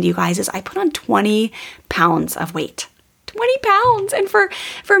happened, you guys, is I put on 20 pounds of weight. 20 pounds. And for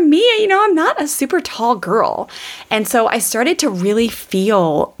me, I'm not a super tall girl. And so I started to really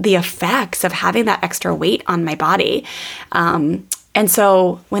feel the effects of having that extra weight on my body. And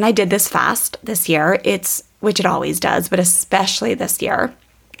so when I did this fast this year, which it always does, but especially this year,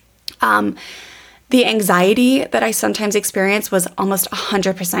 the anxiety that I sometimes experience was almost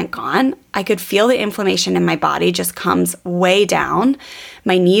 100% gone. I could feel the inflammation in my body just comes way down.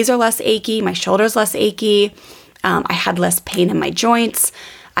 My knees are less achy, my shoulders less achy. I had less pain in my joints.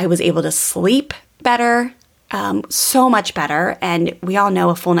 I was able to sleep better, so much better. And we all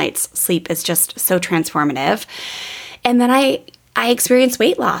know a full night's sleep is just so transformative. And then I experienced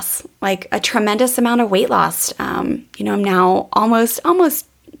weight loss, a tremendous amount of weight loss. I'm now almost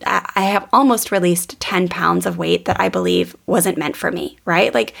I have almost released 10 pounds of weight that I believe wasn't meant for me,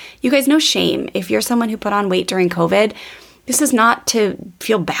 right? Like, you guys, no shame. If you're someone who put on weight during COVID, this is not to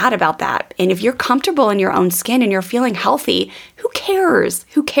feel bad about that. And if you're comfortable in your own skin and you're feeling healthy, who cares?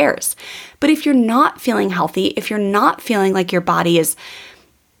 Who cares? But if you're not feeling healthy, if you're not feeling like your body is,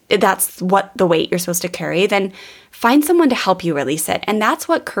 that's what the weight you're supposed to carry, then find someone to help you release it. And that's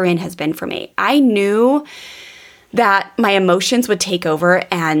what Corinne has been for me. I knew that my emotions would take over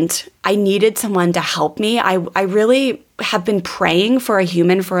and I needed someone to help me. I really have been praying for a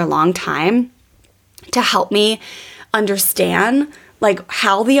human for a long time to help me understand like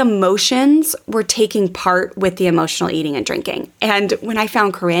how the emotions were taking part with the emotional eating and drinking. And when I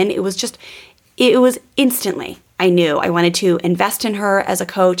found Corinne, it was instantly, I knew I wanted to invest in her as a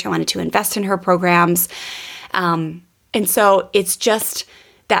coach. I wanted to invest in her programs. And so it's just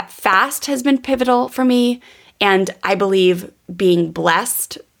that fast has been pivotal for me. And I believe being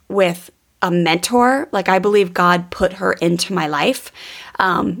blessed with a mentor, like I believe God put her into my life,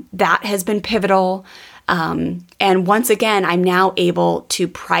 that has been pivotal. And once again, I'm now able to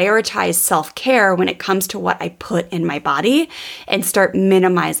prioritize self-care when it comes to what I put in my body and start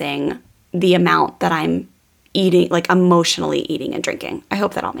minimizing the amount that I'm eating, like emotionally eating and drinking. I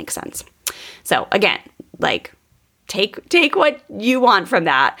hope that all makes sense. So again, like take what you want from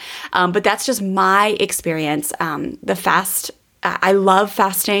that. But that's just my experience. The fast, I love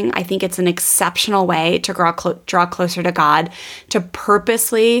fasting. I think it's an exceptional way to draw closer to God, to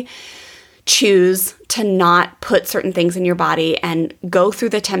purposely choose to not put certain things in your body and go through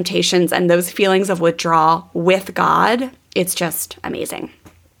the temptations and those feelings of withdrawal with God. It's just amazing.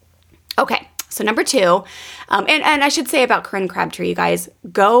 Okay. So number 2, and I should say about Corinne Crabtree, you guys,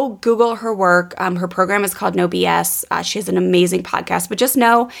 go Google her work. Her program is called No BS. She has an amazing podcast, but just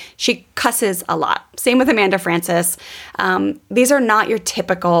know she cusses a lot. Same with Amanda Frances. These are not your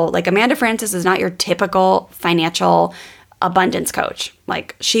typical, like Amanda Frances is not your typical financial abundance coach.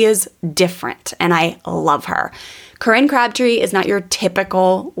 Like, she is different and I love her. Corinne Crabtree is not your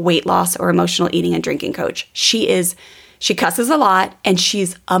typical weight loss or emotional eating and drinking coach. She cusses a lot and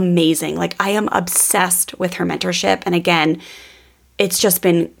she's amazing. Like, I am obsessed with her mentorship. And again, it's just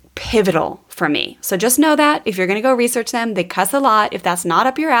been pivotal for me. So just know that if you're going to go research them, they cuss a lot. If that's not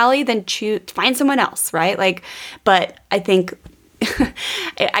up your alley, then find someone else, right? Like, but I think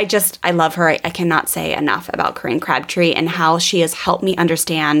I love her. I cannot say enough about Corinne Crabtree and how she has helped me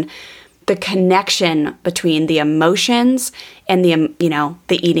understand the connection between the emotions and the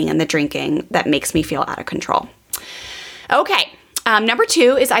eating and the drinking that makes me feel out of control. Okay. Number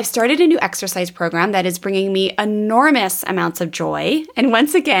 2 is I've started a new exercise program that is bringing me enormous amounts of joy. And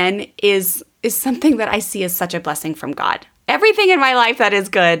once again, is something that I see as such a blessing from God. Everything in my life that is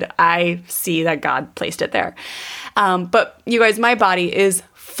good, I see that God placed it there. But you guys, my body is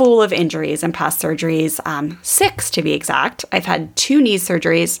full of injuries and past surgeries, 6 to be exact. I've had 2 knee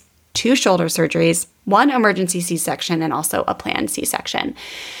surgeries, 2 shoulder surgeries, 1 emergency C-section, and also a planned C-section.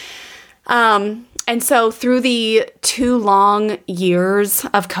 And so through the 2 long years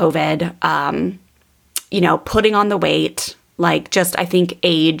of COVID, putting on the weight, like just I think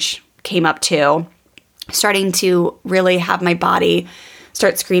age came up too, starting to really have my body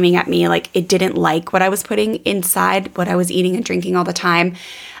start screaming at me like it didn't like what I was putting inside, what I was eating and drinking all the time.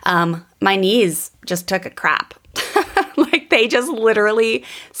 My knees just took a crap. Like, they just literally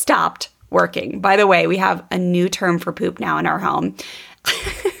stopped working. By the way, we have a new term for poop now in our home.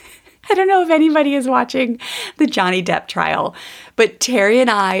 I don't know if anybody is watching the Johnny Depp trial, but Terry and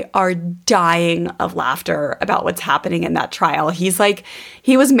I are dying of laughter about what's happening in that trial.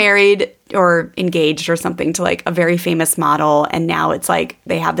 He was married or engaged or something to like a very famous model, and now it's like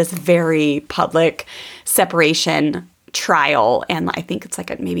they have this very public separation trial, and I think it's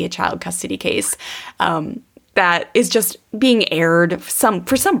like maybe a child custody case that is just being aired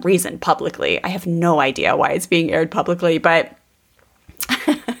for some reason publicly. I have no idea why it's being aired publicly, but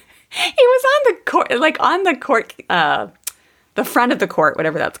he was on the court, the front of the court,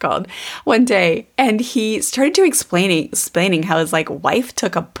 whatever that's called, one day, and he started to explaining how his wife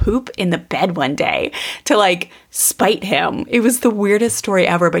took a poop in the bed one day to spite him. It was the weirdest story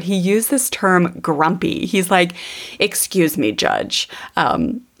ever, but he used this term grumpy. He's like, "Excuse me, Judge."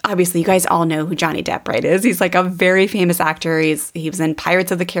 Obviously, you guys all know who Johnny Depp, right, is. He's a very famous actor. He was in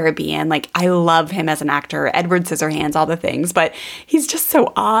Pirates of the Caribbean. I love him as an actor, Edward Scissorhands, all the things, but he's just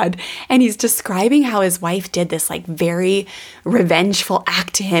so odd. And he's describing how his wife did this very revengeful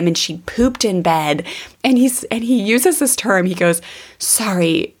act to him, and she pooped in bed. And he uses this term. He goes,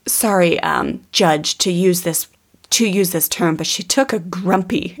 sorry, Judge, to use this to use this term, but she took a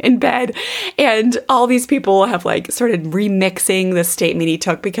grumpy in bed. And all these people have like started remixing the statement he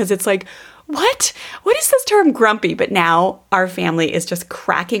took because it's like, what? What is this term grumpy? But now our family is just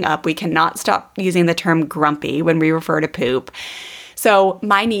cracking up. We cannot stop using the term grumpy when we refer to poop. So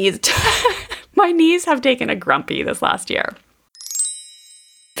my knees, my knees have taken a grumpy this last year.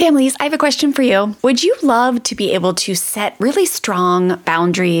 Families, I have a question for you. Would you love to be able to set really strong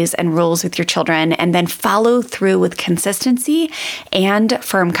boundaries and rules with your children and then follow through with consistency and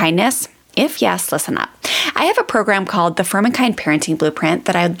firm kindness? If yes, listen up. I have a program called the Firm and Kind Parenting Blueprint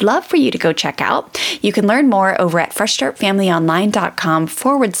that I'd love for you to go check out. You can learn more over at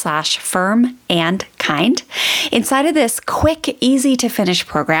freshstartfamilyonline.com/firm and kind. Inside of this quick, easy to finish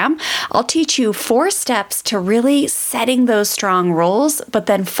program, I'll teach you 4 steps to really setting those strong rules, but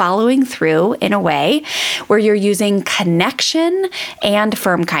then following through in a way where you're using connection and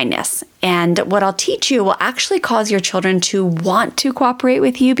firm kindness. And what I'll teach you will actually cause your children to want to cooperate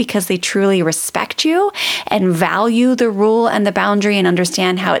with you because they truly respect you and value the rule and the boundary and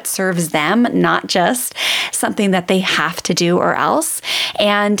understand how it serves them, not just something that they have to do or else.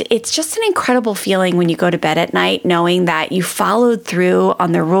 And it's just an incredible feeling when you go to bed at night knowing that you followed through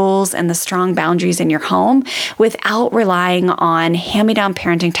on the rules and the strong boundaries in your home without relying on hand-me-down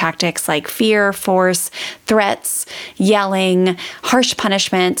parenting tactics like fear, force, threats, yelling, harsh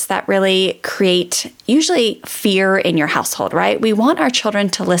punishments that really create usually fear in your household, right? We want our children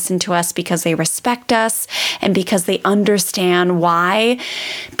to listen to us because they respect us and because they understand why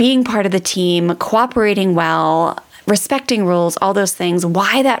being part of the team, cooperating well, respecting rules, all those things,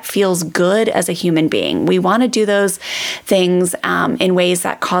 why that feels good as a human being. We want to do those things in ways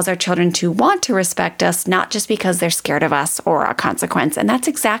that cause our children to want to respect us, not just because they're scared of us or a consequence. And that's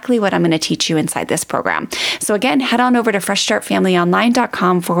exactly what I'm going to teach you inside this program. So again, head on over to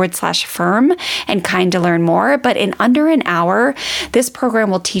freshstartfamilyonline.com/firm and kind to learn more. But in under an hour, this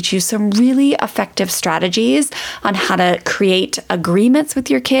program will teach you some really effective strategies on how to create agreements with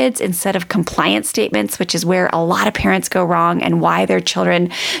your kids instead of compliance statements, which is where a lot of parents go wrong and why their children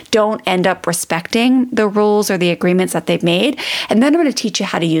don't end up respecting the rules or the agreements that they've made. And then I'm going to teach you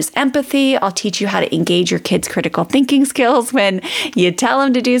how to use empathy. I'll teach you how to engage your kids' critical thinking skills when you tell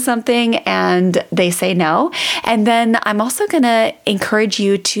them to do something and they say no. And then I'm also going to encourage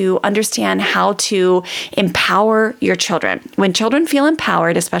you to understand how to empower your children. When children feel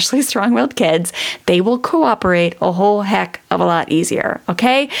empowered, especially strong-willed kids, they will cooperate a whole heck of a lot easier.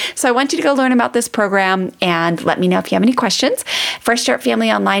 Okay? So I want you to go learn about this program and let me know if you have any questions.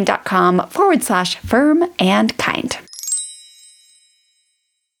 freshstartfamilyonline.com/firm and kind.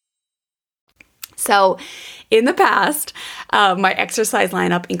 So in the past, my exercise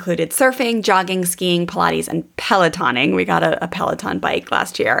lineup included surfing, jogging, skiing, Pilates, and Pelotoning. We got a Peloton bike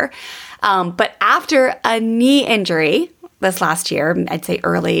last year. But after a knee injury this last year, I'd say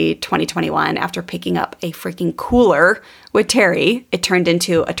early 2021, after picking up a freaking cooler with Terry, it turned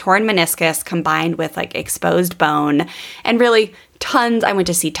into a torn meniscus combined with like exposed bone and really I went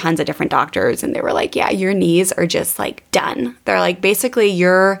to see tons of different doctors and they were like, yeah, your knees are just like done. They're like, basically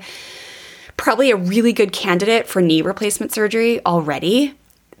you're probably a really good candidate for knee replacement surgery already.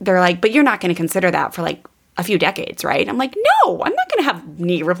 They're like, but you're not going to consider that for like a few decades, right? I'm like, no, I'm not going to have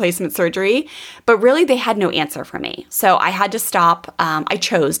knee replacement surgery. But really, they had no answer for me. So I had to stop. I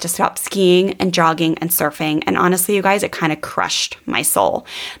chose to stop skiing and jogging and surfing. And honestly, you guys, it kind of crushed my soul.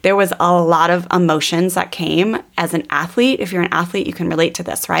 There was a lot of emotions that came as an athlete. If you're an athlete, you can relate to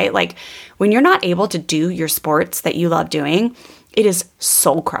this, right? Like when you're not able to do your sports that you love doing, it is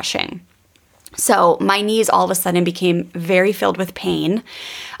soul crushing. So my knees all of a sudden became very filled with pain.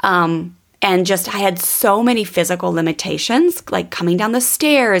 And I had so many physical limitations, like coming down the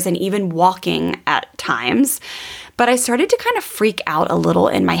stairs and even walking at times. But I started to kind of freak out a little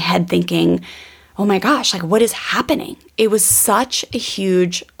in my head thinking, oh my gosh, like what is happening? It was such a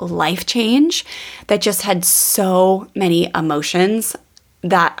huge life change that just had so many emotions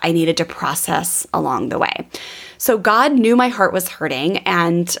that I needed to process along the way. So God knew my heart was hurting,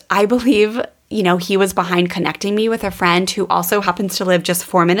 and I believe he was behind connecting me with a friend who also happens to live just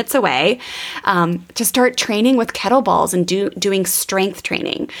 4 minutes away to start training with kettlebells and doing strength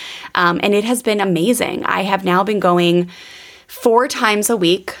training. And it has been amazing. I have now been going 4 times a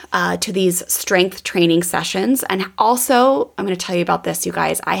week to these strength training sessions. And also, I'm going to tell you about this, you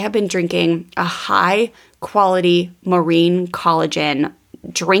guys. I have been drinking a high quality marine collagen,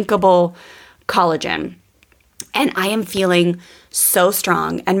 drinkable collagen. And I am feeling so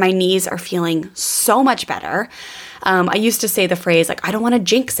strong and my knees are feeling so much better. I used to say the phrase, like, I don't want to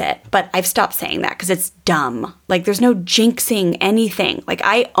jinx it, but I've stopped saying that because it's dumb. Like, there's no jinxing anything. Like,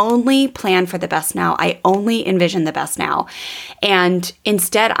 I only plan for the best now. I only envision the best now. And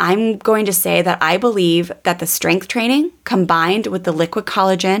instead, I'm going to say that I believe that the strength training combined with the liquid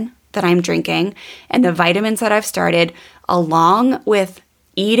collagen that I'm drinking and the vitamins that I've started, along with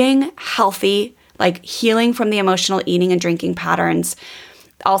eating healthy, like healing from the emotional eating and drinking patterns,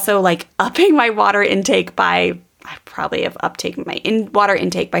 also like upping my water intake by, I probably have uptaken my water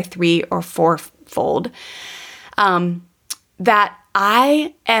intake by 3 or 4-fold, that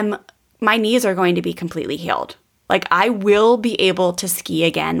my knees are going to be completely healed. Like, I will be able to ski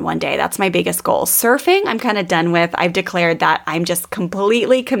again one day. That's my biggest goal. Surfing, I'm kind of done with. I've declared that I'm just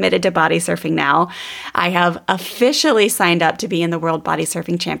completely committed to body surfing now. I have officially signed up to be in the World Body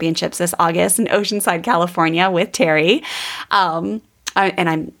Surfing Championships this August in Oceanside, California with Terry. And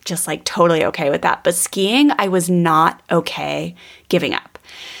I'm just like totally okay with that. But skiing, I was not okay giving up.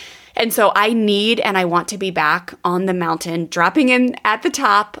 And so I need and I want to be back on the mountain, dropping in at the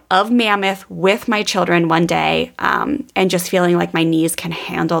top of Mammoth with my children one day, and just feeling like my knees can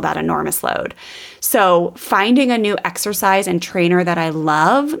handle that enormous load. So finding a new exercise and trainer that I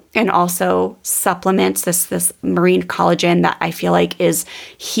love, and also supplements, this marine collagen that I feel like is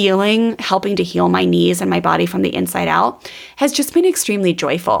healing, helping to heal my knees and my body from the inside out, has just been extremely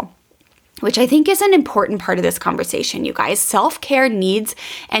joyful. Which I think is an important part of this conversation, you guys. Self-care needs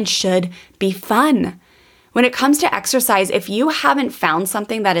and should be fun. When it comes to exercise, if you haven't found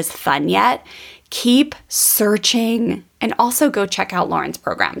something that is fun yet, keep searching. And also go check out Lauren's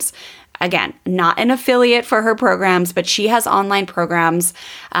programs. Again, not an affiliate for her programs, but she has online programs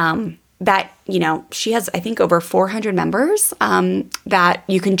that, she has, I think, over 400 members that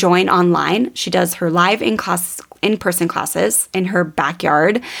you can join online. She does her live in-person classes in her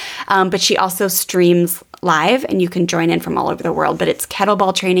backyard, but she also streams live and you can join in from all over the world. But it's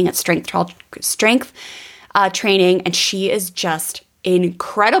kettlebell training, it's strength training, and she is just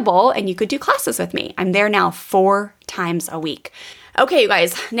incredible, and you could do classes with me. I'm there now 4 times a week. Okay, you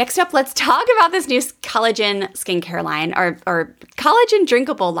guys, next up, let's talk about this new collagen skincare line, or collagen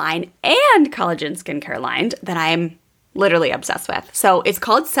drinkable line and collagen skincare line that I'm literally obsessed with. So it's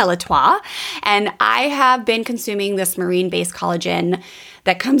called C'est Toi, and I have been consuming this marine-based collagen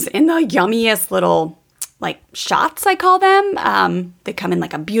that comes in the yummiest little like shots, I call them. They come in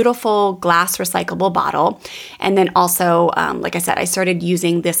like a beautiful glass recyclable bottle. And then also, like I said, I started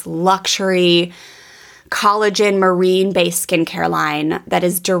using this luxury collagen marine-based skincare line that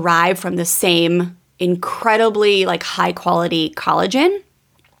is derived from the same incredibly like high-quality collagen.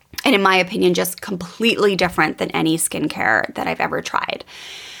 And in my opinion, just completely different than any skincare that I've ever tried.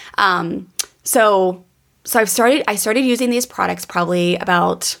 So I started using these products probably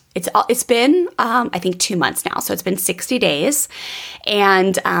about, it's been, I think 2 months now. So it's been 60 days.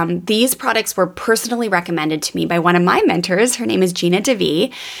 And these products were personally recommended to me by one of my mentors. Her name is Gina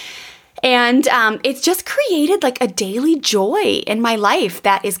DeVee. And it's just created like a daily joy in my life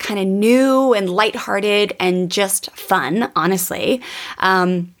that is kind of new and lighthearted and just fun, honestly.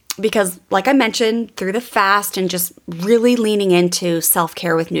 Because like I mentioned, through the fast and just really leaning into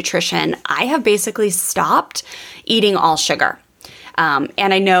self-care with nutrition, I have basically stopped eating all sugar.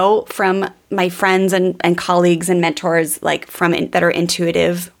 And I know from my friends and colleagues and mentors, like that are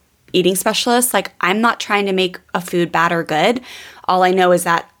intuitive eating specialists, like I'm not trying to make a food bad or good. All I know is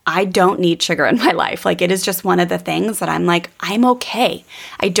that I don't need sugar in my life. Like it is just one of the things that I'm like, I'm okay.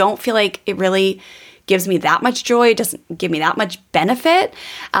 I don't feel like it really gives me that much joy. It doesn't give me that much benefit.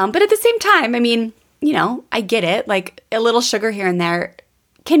 But at the same time, I mean, I get it. Like a little sugar here and there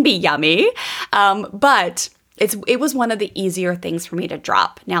can be yummy. But it was one of the easier things for me to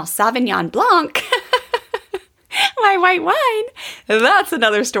drop. Now, Sauvignon Blanc, my white wine, that's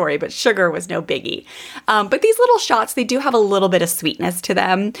another story, but sugar was no biggie. But these little shots, they do have a little bit of sweetness to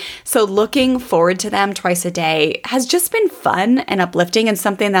them. So looking forward to them twice a day has just been fun and uplifting, and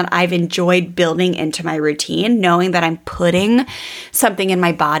something that I've enjoyed building into my routine, knowing that I'm putting something in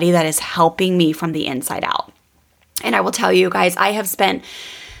my body that is helping me from the inside out. And I will tell you guys, I have spent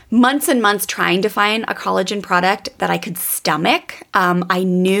months and months trying to find a collagen product that I could stomach. I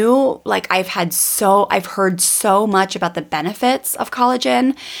knew, like, I've heard so much about the benefits of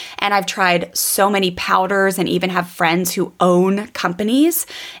collagen, and I've tried so many powders and even have friends who own companies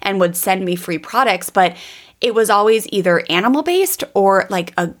and would send me free products, but it was always either animal-based or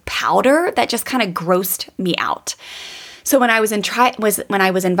like a powder that just kind of grossed me out. So when I was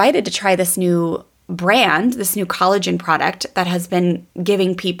invited to try this new brand, this new collagen product that has been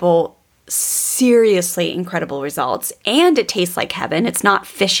giving people seriously incredible results, and it tastes like heaven. It's not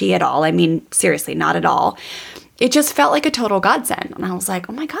fishy at all. I mean, seriously, not at all. It just felt like a total godsend. And I was like,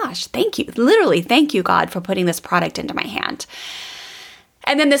 oh my gosh, thank you. Literally, thank you, God, for putting this product into my hand.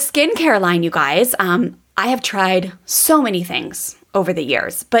 And then the skincare line, you guys, I have tried so many things over the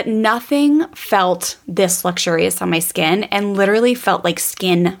years, but nothing felt this luxurious on my skin and literally felt like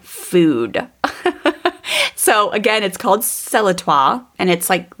skin food. So again, it's called Cellutois, and it's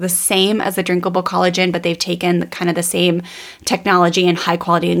like the same as the drinkable collagen, but they've taken kind of the same technology and high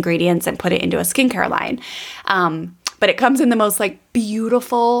quality ingredients and put it into a skincare line. But it comes in the most like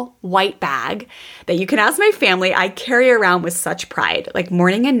beautiful white bag that you can ask my family. I carry around with such pride, like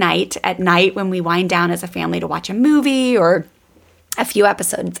morning and night. At night when we wind down as a family to watch a movie or a few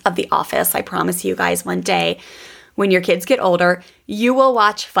episodes of The Office, I promise you guys one day, when your kids get older, you will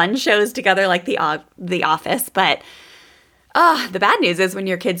watch fun shows together like The Office. But the bad news is when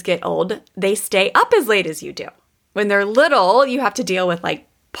your kids get old, they stay up as late as you do. When they're little, you have to deal with like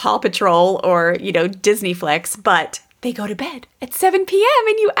Paw Patrol or, Disney flicks, but they go to bed at 7 p.m.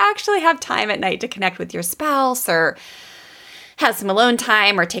 and you actually have time at night to connect with your spouse or have some alone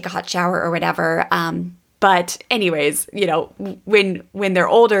time or take a hot shower or whatever. But anyways, when they're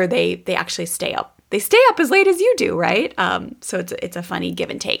older, they actually stay up. They stay up as late as you do, right? So it's a funny give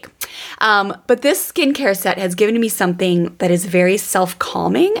and take. But this skincare set has given me something that is very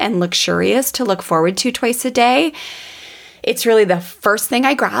self-calming and luxurious to look forward to twice a day. It's really the first thing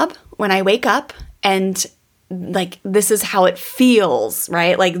I grab when I wake up, and like this is how it feels,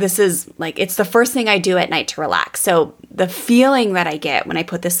 right? Like this is like it's the first thing I do at night to relax. So the feeling that I get when I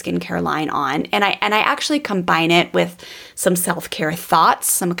put the skincare line on, and I actually combine it with some self-care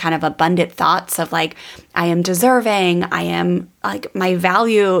thoughts, some kind of abundant thoughts of like, I am deserving. I am like, my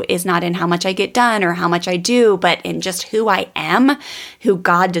value is not in how much I get done or how much I do, but in just who I am, who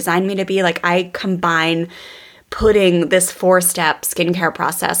God designed me to be. Like I combine putting this 4-step skincare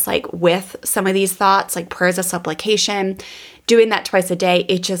process like with some of these thoughts, like prayers of supplication, doing that twice a day.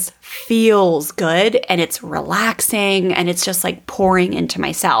 It just feels good and it's relaxing and it's just like pouring into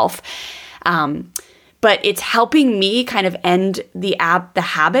myself. But it's helping me kind of end the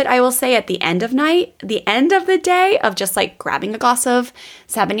habit, I will say, at the end of the day of just like grabbing a glass of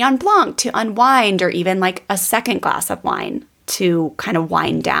Sauvignon Blanc to unwind, or even like a second glass of wine to kind of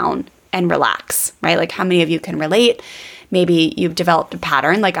wind down and relax, right? Like how many of you can relate? Maybe you've developed a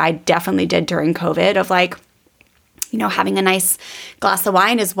pattern like I definitely did during COVID of like, having a nice glass of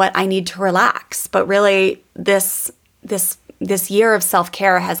wine is what I need to relax. But really this year of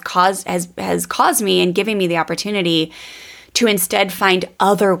self-care has caused me and giving me the opportunity to instead find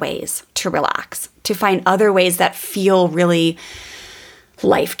other ways to relax, to find other ways that feel really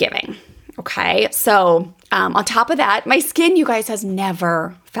life-giving. Okay. So on top of that, my skin, you guys, has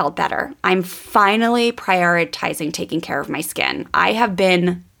never felt better. I'm finally prioritizing taking care of my skin. I have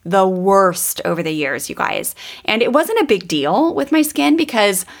been the worst over the years, you guys. And it wasn't a big deal with my skin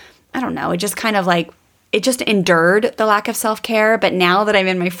because, I don't know, it just kind of like, it just endured the lack of self-care. But now that I'm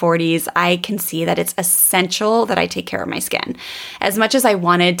in my 40s, I can see that it's essential that I take care of my skin. As much as I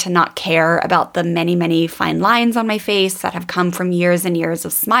wanted to not care about the many, many fine lines on my face that have come from years and years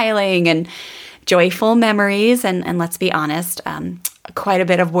of smiling and joyful memories, and let's be honest, quite a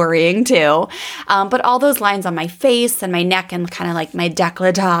bit of worrying too. But all those lines on my face and my neck and kind of like my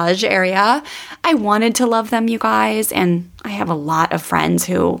décolletage area, I wanted to love them, you guys. And I have a lot of friends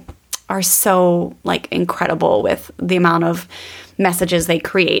who are so like incredible with the amount of messages they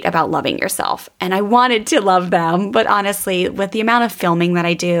create about loving yourself. And I wanted to love them, but honestly, with the amount of filming that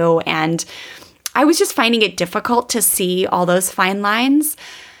I do, and I was just finding it difficult to see all those fine lines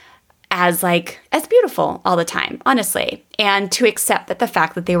as beautiful all the time, honestly, and to accept that the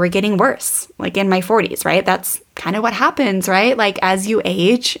fact that they were getting worse, like in my 40s, right? That's kind of what happens, right? Like as you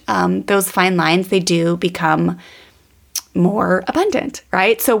age, those fine lines, they do become more abundant,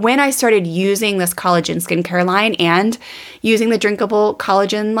 right? So when I started using this collagen skincare line and using the drinkable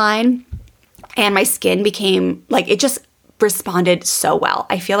collagen line, and my skin became like, it just responded so well.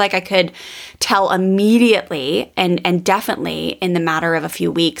 I feel like I could tell immediately and definitely in the matter of a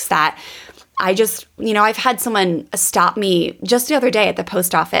few weeks that I just, I've had someone stop me just the other day at the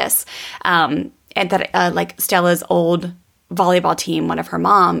post office, and that like Stella's old volleyball team, one of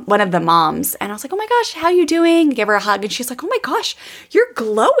the moms. And I was like, oh my gosh, how you doing? Give her a hug. And she's like, oh my gosh, you're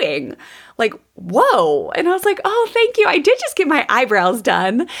glowing. like, whoa. And I was like, oh, thank you. I did just get my eyebrows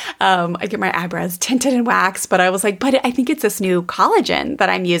done. I get my eyebrows tinted and waxed, but I was like, but I think it's this new collagen that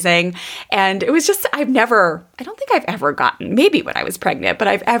I'm using. And it was just, I don't think I've ever gotten, maybe when I was pregnant, but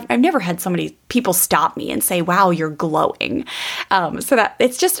I've never had people stop me and say, wow, you're glowing. So that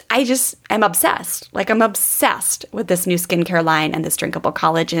it's just, I'm obsessed. Like I'm obsessed with this new skincare line and this drinkable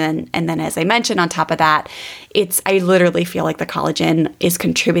collagen. And then as I mentioned, on top of that, I literally feel like the collagen is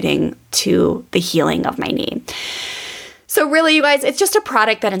contributing to the healing of my knee. So really, you guys, it's just a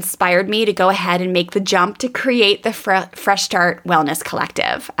product that inspired me to go ahead and make the jump to create the Fresh Start Wellness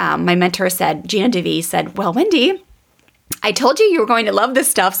Collective. My mentor said, Gina DeVee said, well, Wendy, I told you were going to love this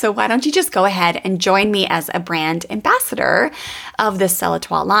stuff, so why don't you just go ahead and join me as a brand ambassador of this Ce La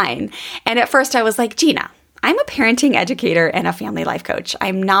Toile line? And at first I was like, Gina, I'm a parenting educator and a family life coach.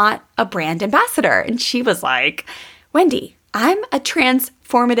 I'm not a brand ambassador. And she was like, Wendy, I'm a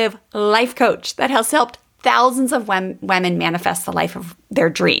transformative life coach that has helped thousands of women manifest the life of their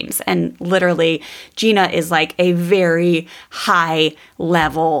dreams. And literally, Gina is like a very high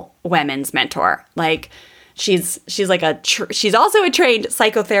level women's mentor. Like she's also a trained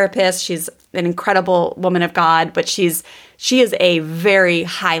psychotherapist. She's an incredible woman of God, but she is a very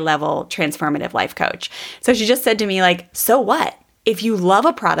high level transformative life coach. So she just said to me like, so what? If you love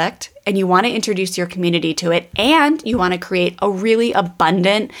a product and you want to introduce your community to it and you want to create a really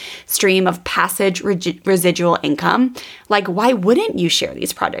abundant stream of passive residual income, like why wouldn't you share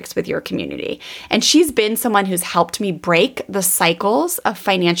these products with your community? And she's been someone who's helped me break the cycles of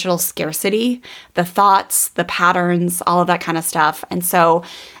financial scarcity, the thoughts, the patterns, all of that kind of stuff. And so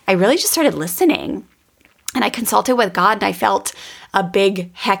I really just started listening. And I consulted with God and I felt a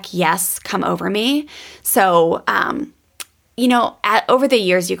big heck yes come over me. So, over the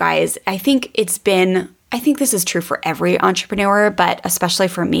years, you guys, I think this is true for every entrepreneur, but especially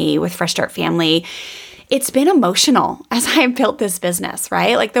for me with Fresh Start Family, it's been emotional as I built this business,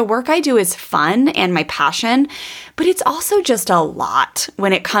 right? Like the work I do is fun and my passion, but it's also just a lot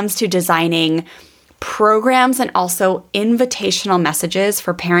when it comes to designing programs and also invitational messages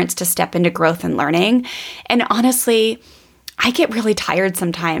for parents to step into growth and learning. And honestly, I get really tired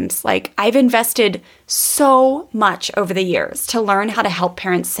sometimes. Like I've invested so much over the years to learn how to help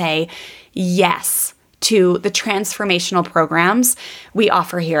parents say yes to the transformational programs we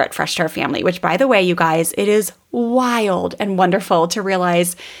offer here at Fresh Start Family, which by the way, you guys, it is wild and wonderful to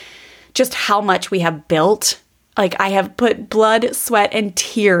realize just how much we have built. Like I have put blood, sweat, and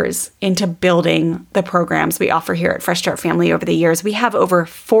tears into building the programs we offer here at Fresh Start Family over the years. We have over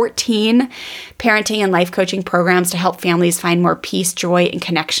 14 parenting and life coaching programs to help families find more peace, joy, and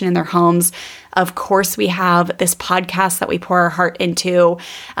connection in their homes. Of course, we have this podcast that we pour our heart into.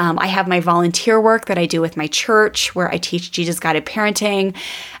 I have my volunteer work that I do with my church where I teach Jesus-guided parenting.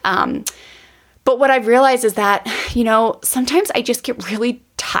 But what I've realized is that, sometimes I just get really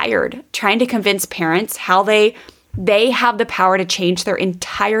tired trying to convince parents how they have the power to change their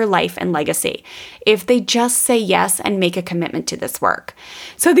entire life and legacy if they just say yes and make a commitment to this work.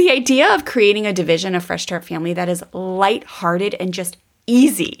 So the idea of creating a division of Fresh Start Family that is lighthearted and just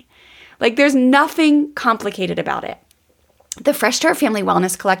easy, like there's nothing complicated about it. The Fresh Start Family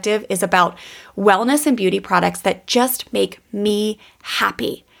Wellness Collective is about wellness and beauty products that just make me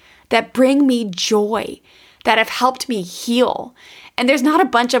happy, that bring me joy, that have helped me heal. And there's not a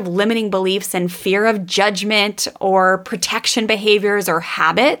bunch of limiting beliefs and fear of judgment or protection behaviors or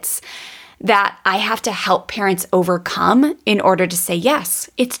habits that I have to help parents overcome in order to say yes.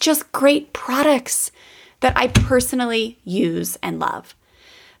 It's just great products that I personally use and love.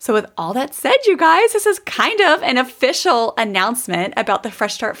 So with all that said, you guys, this is kind of an official announcement about the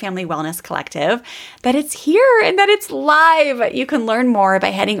Fresh Start Family Wellness Collective, that it's here and that it's live. You can learn more by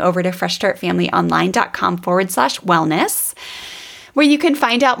heading over to freshstartfamilyonline.com/wellness, where you can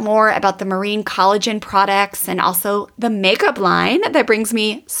find out more about the marine collagen products and also the makeup line that brings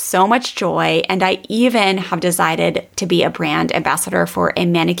me so much joy. And I even have decided to be a brand ambassador for a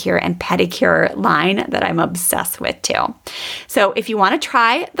manicure and pedicure line that I'm obsessed with too. So if you want to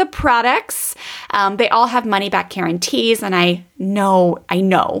try the products, they all have money back guarantees, and I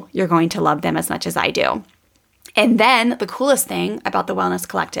know you're going to love them as much as I do. And then the coolest thing about the Wellness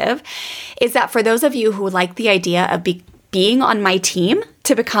Collective is that for those of you who like the idea of being on my team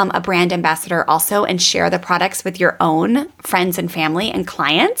to become a brand ambassador also and share the products with your own friends and family and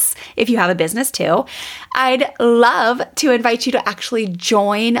clients, if you have a business too, I'd love to invite you to actually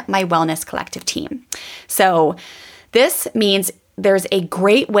join my Wellness Collective team. So this means there's a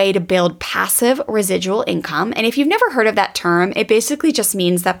great way to build passive residual income. And if you've never heard of that term, it basically just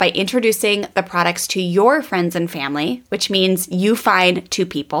means that by introducing the products to your friends and family, which means you find two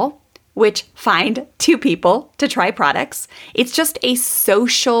people which find 2 people to try products. It's just a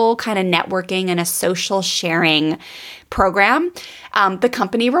social kind of networking and a social sharing program. The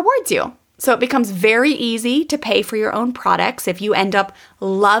company rewards you. So it becomes very easy to pay for your own products if you end up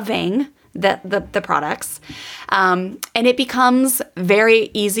loving the products. And it becomes very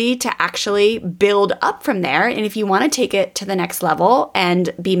easy to actually build up from there. And if you want to take it to the next level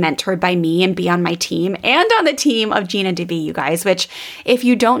and be mentored by me and be on my team and on the team of Gina DeVee, you guys, which if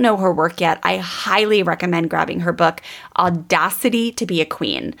you don't know her work yet, I highly recommend grabbing her book, Audacity to be a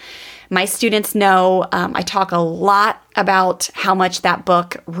Queen. My students know I talk a lot about how much that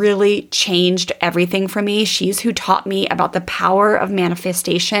book really changed everything for me. She's who taught me about the power of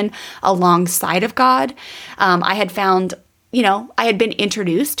manifestation alongside of God. I had found, I had been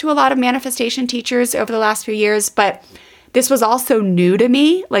introduced to a lot of manifestation teachers over the last few years, but this was also new to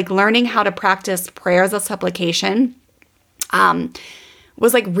me, like learning how to practice prayers of supplication.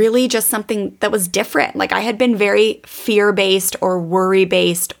 Was like really just something that was different. Like I had been very fear-based or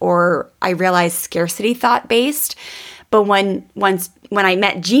worry-based, or I realized scarcity thought-based. But when I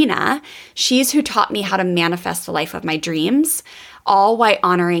met Gina, she's who taught me how to manifest the life of my dreams, all while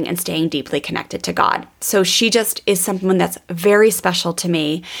honoring and staying deeply connected to God. So she just is someone that's very special to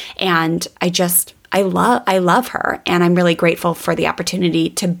me. And I love her, and I'm really grateful for the opportunity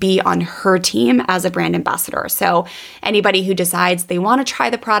to be on her team as a brand ambassador. So anybody who decides they want to try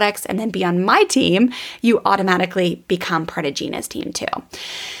the products and then be on my team, you automatically become part of Gina's team too.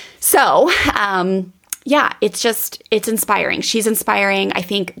 So, it's inspiring. She's inspiring. I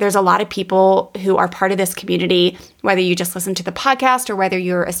think there's a lot of people who are part of this community, whether you just listen to the podcast or whether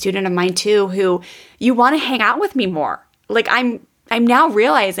you're a student of mine too, who you want to hang out with me more. Like I'm now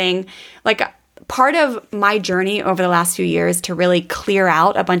realizing, like, part of my journey over the last few years to really clear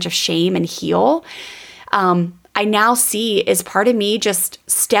out a bunch of shame and heal, I now see is part of me just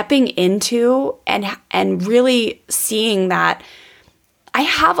stepping into and really seeing that I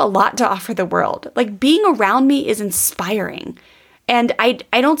have a lot to offer the world. Like being around me is inspiring. And I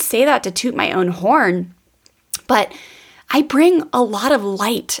don't say that to toot my own horn, but I bring a lot of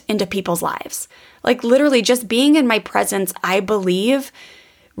light into people's lives. Like literally just being in my presence, I believe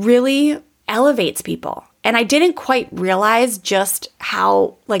really elevates people. And I didn't quite realize just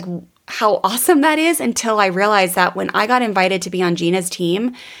how awesome that is until I realized that when I got invited to be on Gina's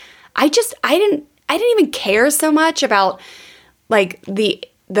team, I didn't even care so much about like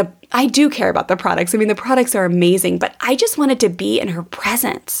I do care about the products. I mean, the products are amazing, but I just wanted to be in her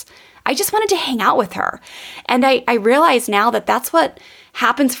presence. I just wanted to hang out with her. And I realize now that that's what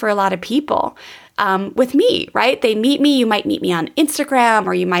happens for a lot of people. With me, right? They meet me. You might meet me on Instagram,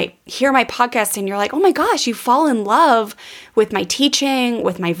 or you might hear my podcast and you're like, oh my gosh, you fall in love with my teaching,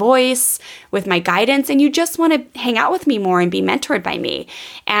 with my voice, with my guidance, and you just want to hang out with me more and be mentored by me.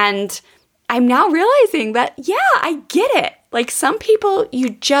 And I'm now realizing that, yeah, I get it. Like some people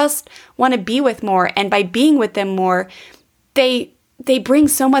you just want to be with more, and by being with them more, they bring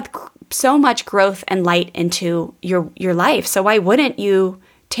so much growth and light into your life. So why wouldn't you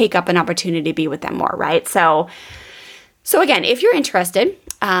take up an opportunity to be with them more, right? So again, if you're interested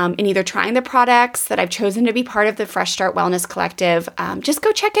in either trying the products that I've chosen to be part of the Fresh Start Wellness Collective, just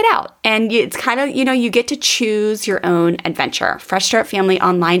go check it out. And it's kind of, you get to choose your own adventure.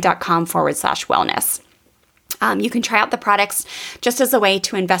 freshstartfamilyonline.com/wellness. You can try out the products just as a way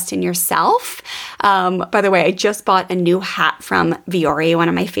to invest in yourself. By the way, I just bought a new hat from Vuori, one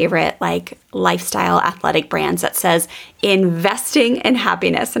of my favorite lifestyle athletic brands, that says investing in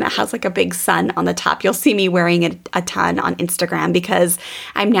happiness. And it has like a big sun on the top. You'll see me wearing it a ton on Instagram because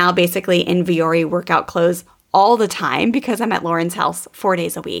I'm now basically in Vuori workout clothes all the time because I'm at Lauren's house 4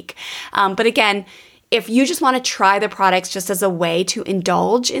 days a week. But again, if you just want to try the products just as a way to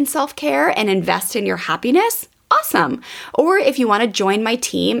indulge in self-care and invest in your happiness, awesome. Or if you want to join my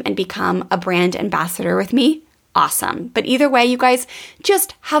team and become a brand ambassador with me, awesome. But either way, you guys,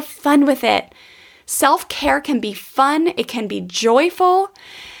 just have fun with it. Self-care can be fun. It can be joyful.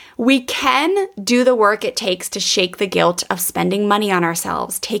 We can do the work it takes to shake the guilt of spending money on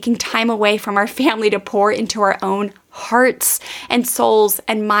ourselves, taking time away from our family to pour into our own hearts and souls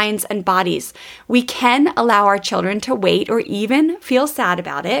and minds and bodies. We can allow our children to wait or even feel sad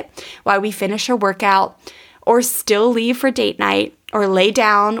about it while we finish a workout, or still leave for date night, or lay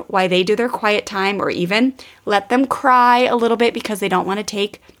down while they do their quiet time, or even let them cry a little bit because they don't want to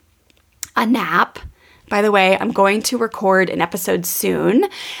take a nap. By the way, I'm going to record an episode soon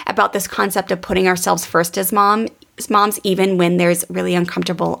about this concept of putting ourselves first as mom. moms even when there's really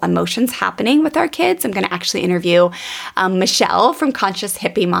uncomfortable emotions happening with our kids. I'm going to actually interview Michelle from Conscious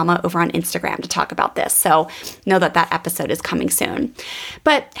Hippie Mama over on Instagram to talk about this. So know that episode is coming soon.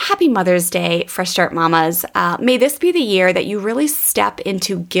 But happy Mother's Day, Fresh Start Mamas. May this be the year that you really step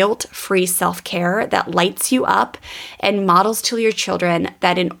into guilt-free self-care that lights you up and models to your children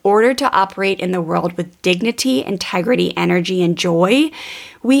that in order to operate in the world with dignity, integrity, energy, and joy,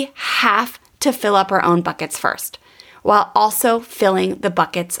 we have to fill up our own buckets first, while also filling the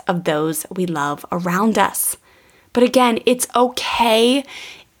buckets of those we love around us. But again, it's okay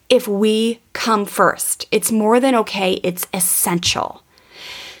if we come first. It's more than okay, it's essential.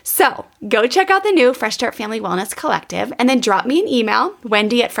 So go check out the new Fresh Start Family Wellness Collective and then drop me an email,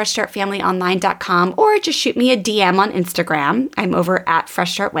 wendy@freshstartfamilyonline.com, or just shoot me a DM on Instagram. I'm over at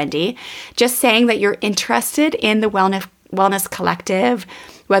Fresh Start Wendy, just saying that you're interested in the Wellness Collective,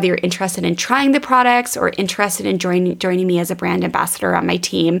 whether you're interested in trying the products or interested in joining me as a brand ambassador on my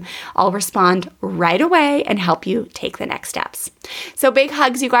team. I'll respond right away and help you take the next steps. So big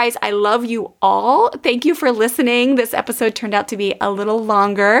hugs, you guys. I love you all. Thank you for listening. This episode turned out to be a little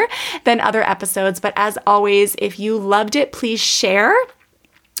longer than other episodes, but as always, if you loved it, please share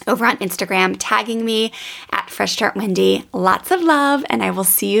over on Instagram, tagging me at Fresh Start Wendy. Lots of love, and I will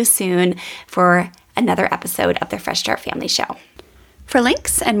see you soon for another episode of the Fresh Start Family Show. For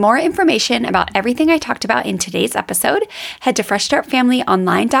links and more information about everything I talked about in today's episode, head to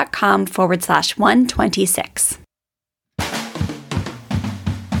freshstartfamilyonline.com/126.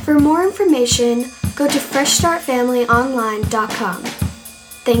 For more information, go to freshstartfamilyonline.com.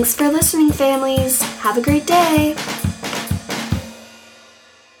 Thanks for listening, families. Have a great day.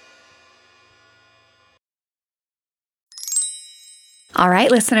 All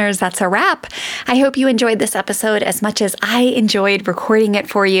right, listeners, that's a wrap. I hope you enjoyed this episode as much as I enjoyed recording it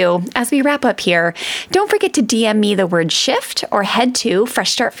for you. As we wrap up here, don't forget to DM me the word shift or head to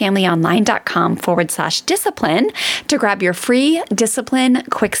freshstartfamilyonline.com/discipline to grab your free Discipline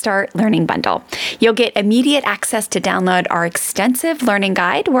Quick Start Learning Bundle. You'll get immediate access to download our extensive learning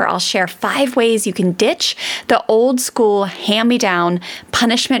guide where I'll share 5 ways you can ditch the old school hand-me-down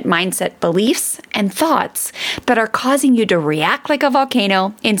punishment mindset beliefs and thoughts that are causing you to react like a volcano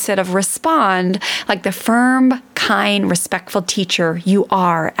instead of respond like the firm, kind, respectful teacher you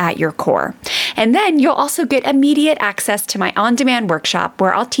are at your core. And then you'll also get immediate access to my on-demand workshop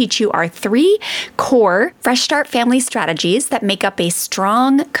where I'll teach you our 3 core Fresh Start family strategies that make up a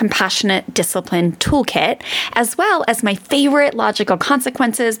strong, compassionate discipline toolkit, as well as my favorite logical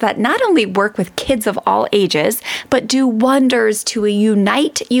consequences that not only work with kids of all ages, but do wonders to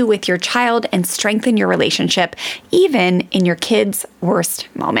unite you with your child and strengthen your relationship, even in your kids' worst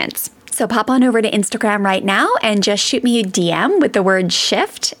moments. So pop on over to Instagram right now and just shoot me a DM with the word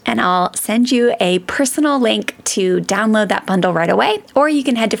shift, and I'll send you a personal link to download that bundle right away. Or you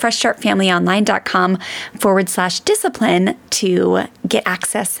can head to freshstartfamilyonline.com/discipline to get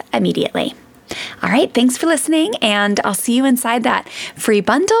access immediately. All right, thanks for listening, and I'll see you inside that free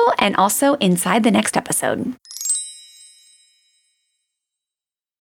bundle and also inside the next episode.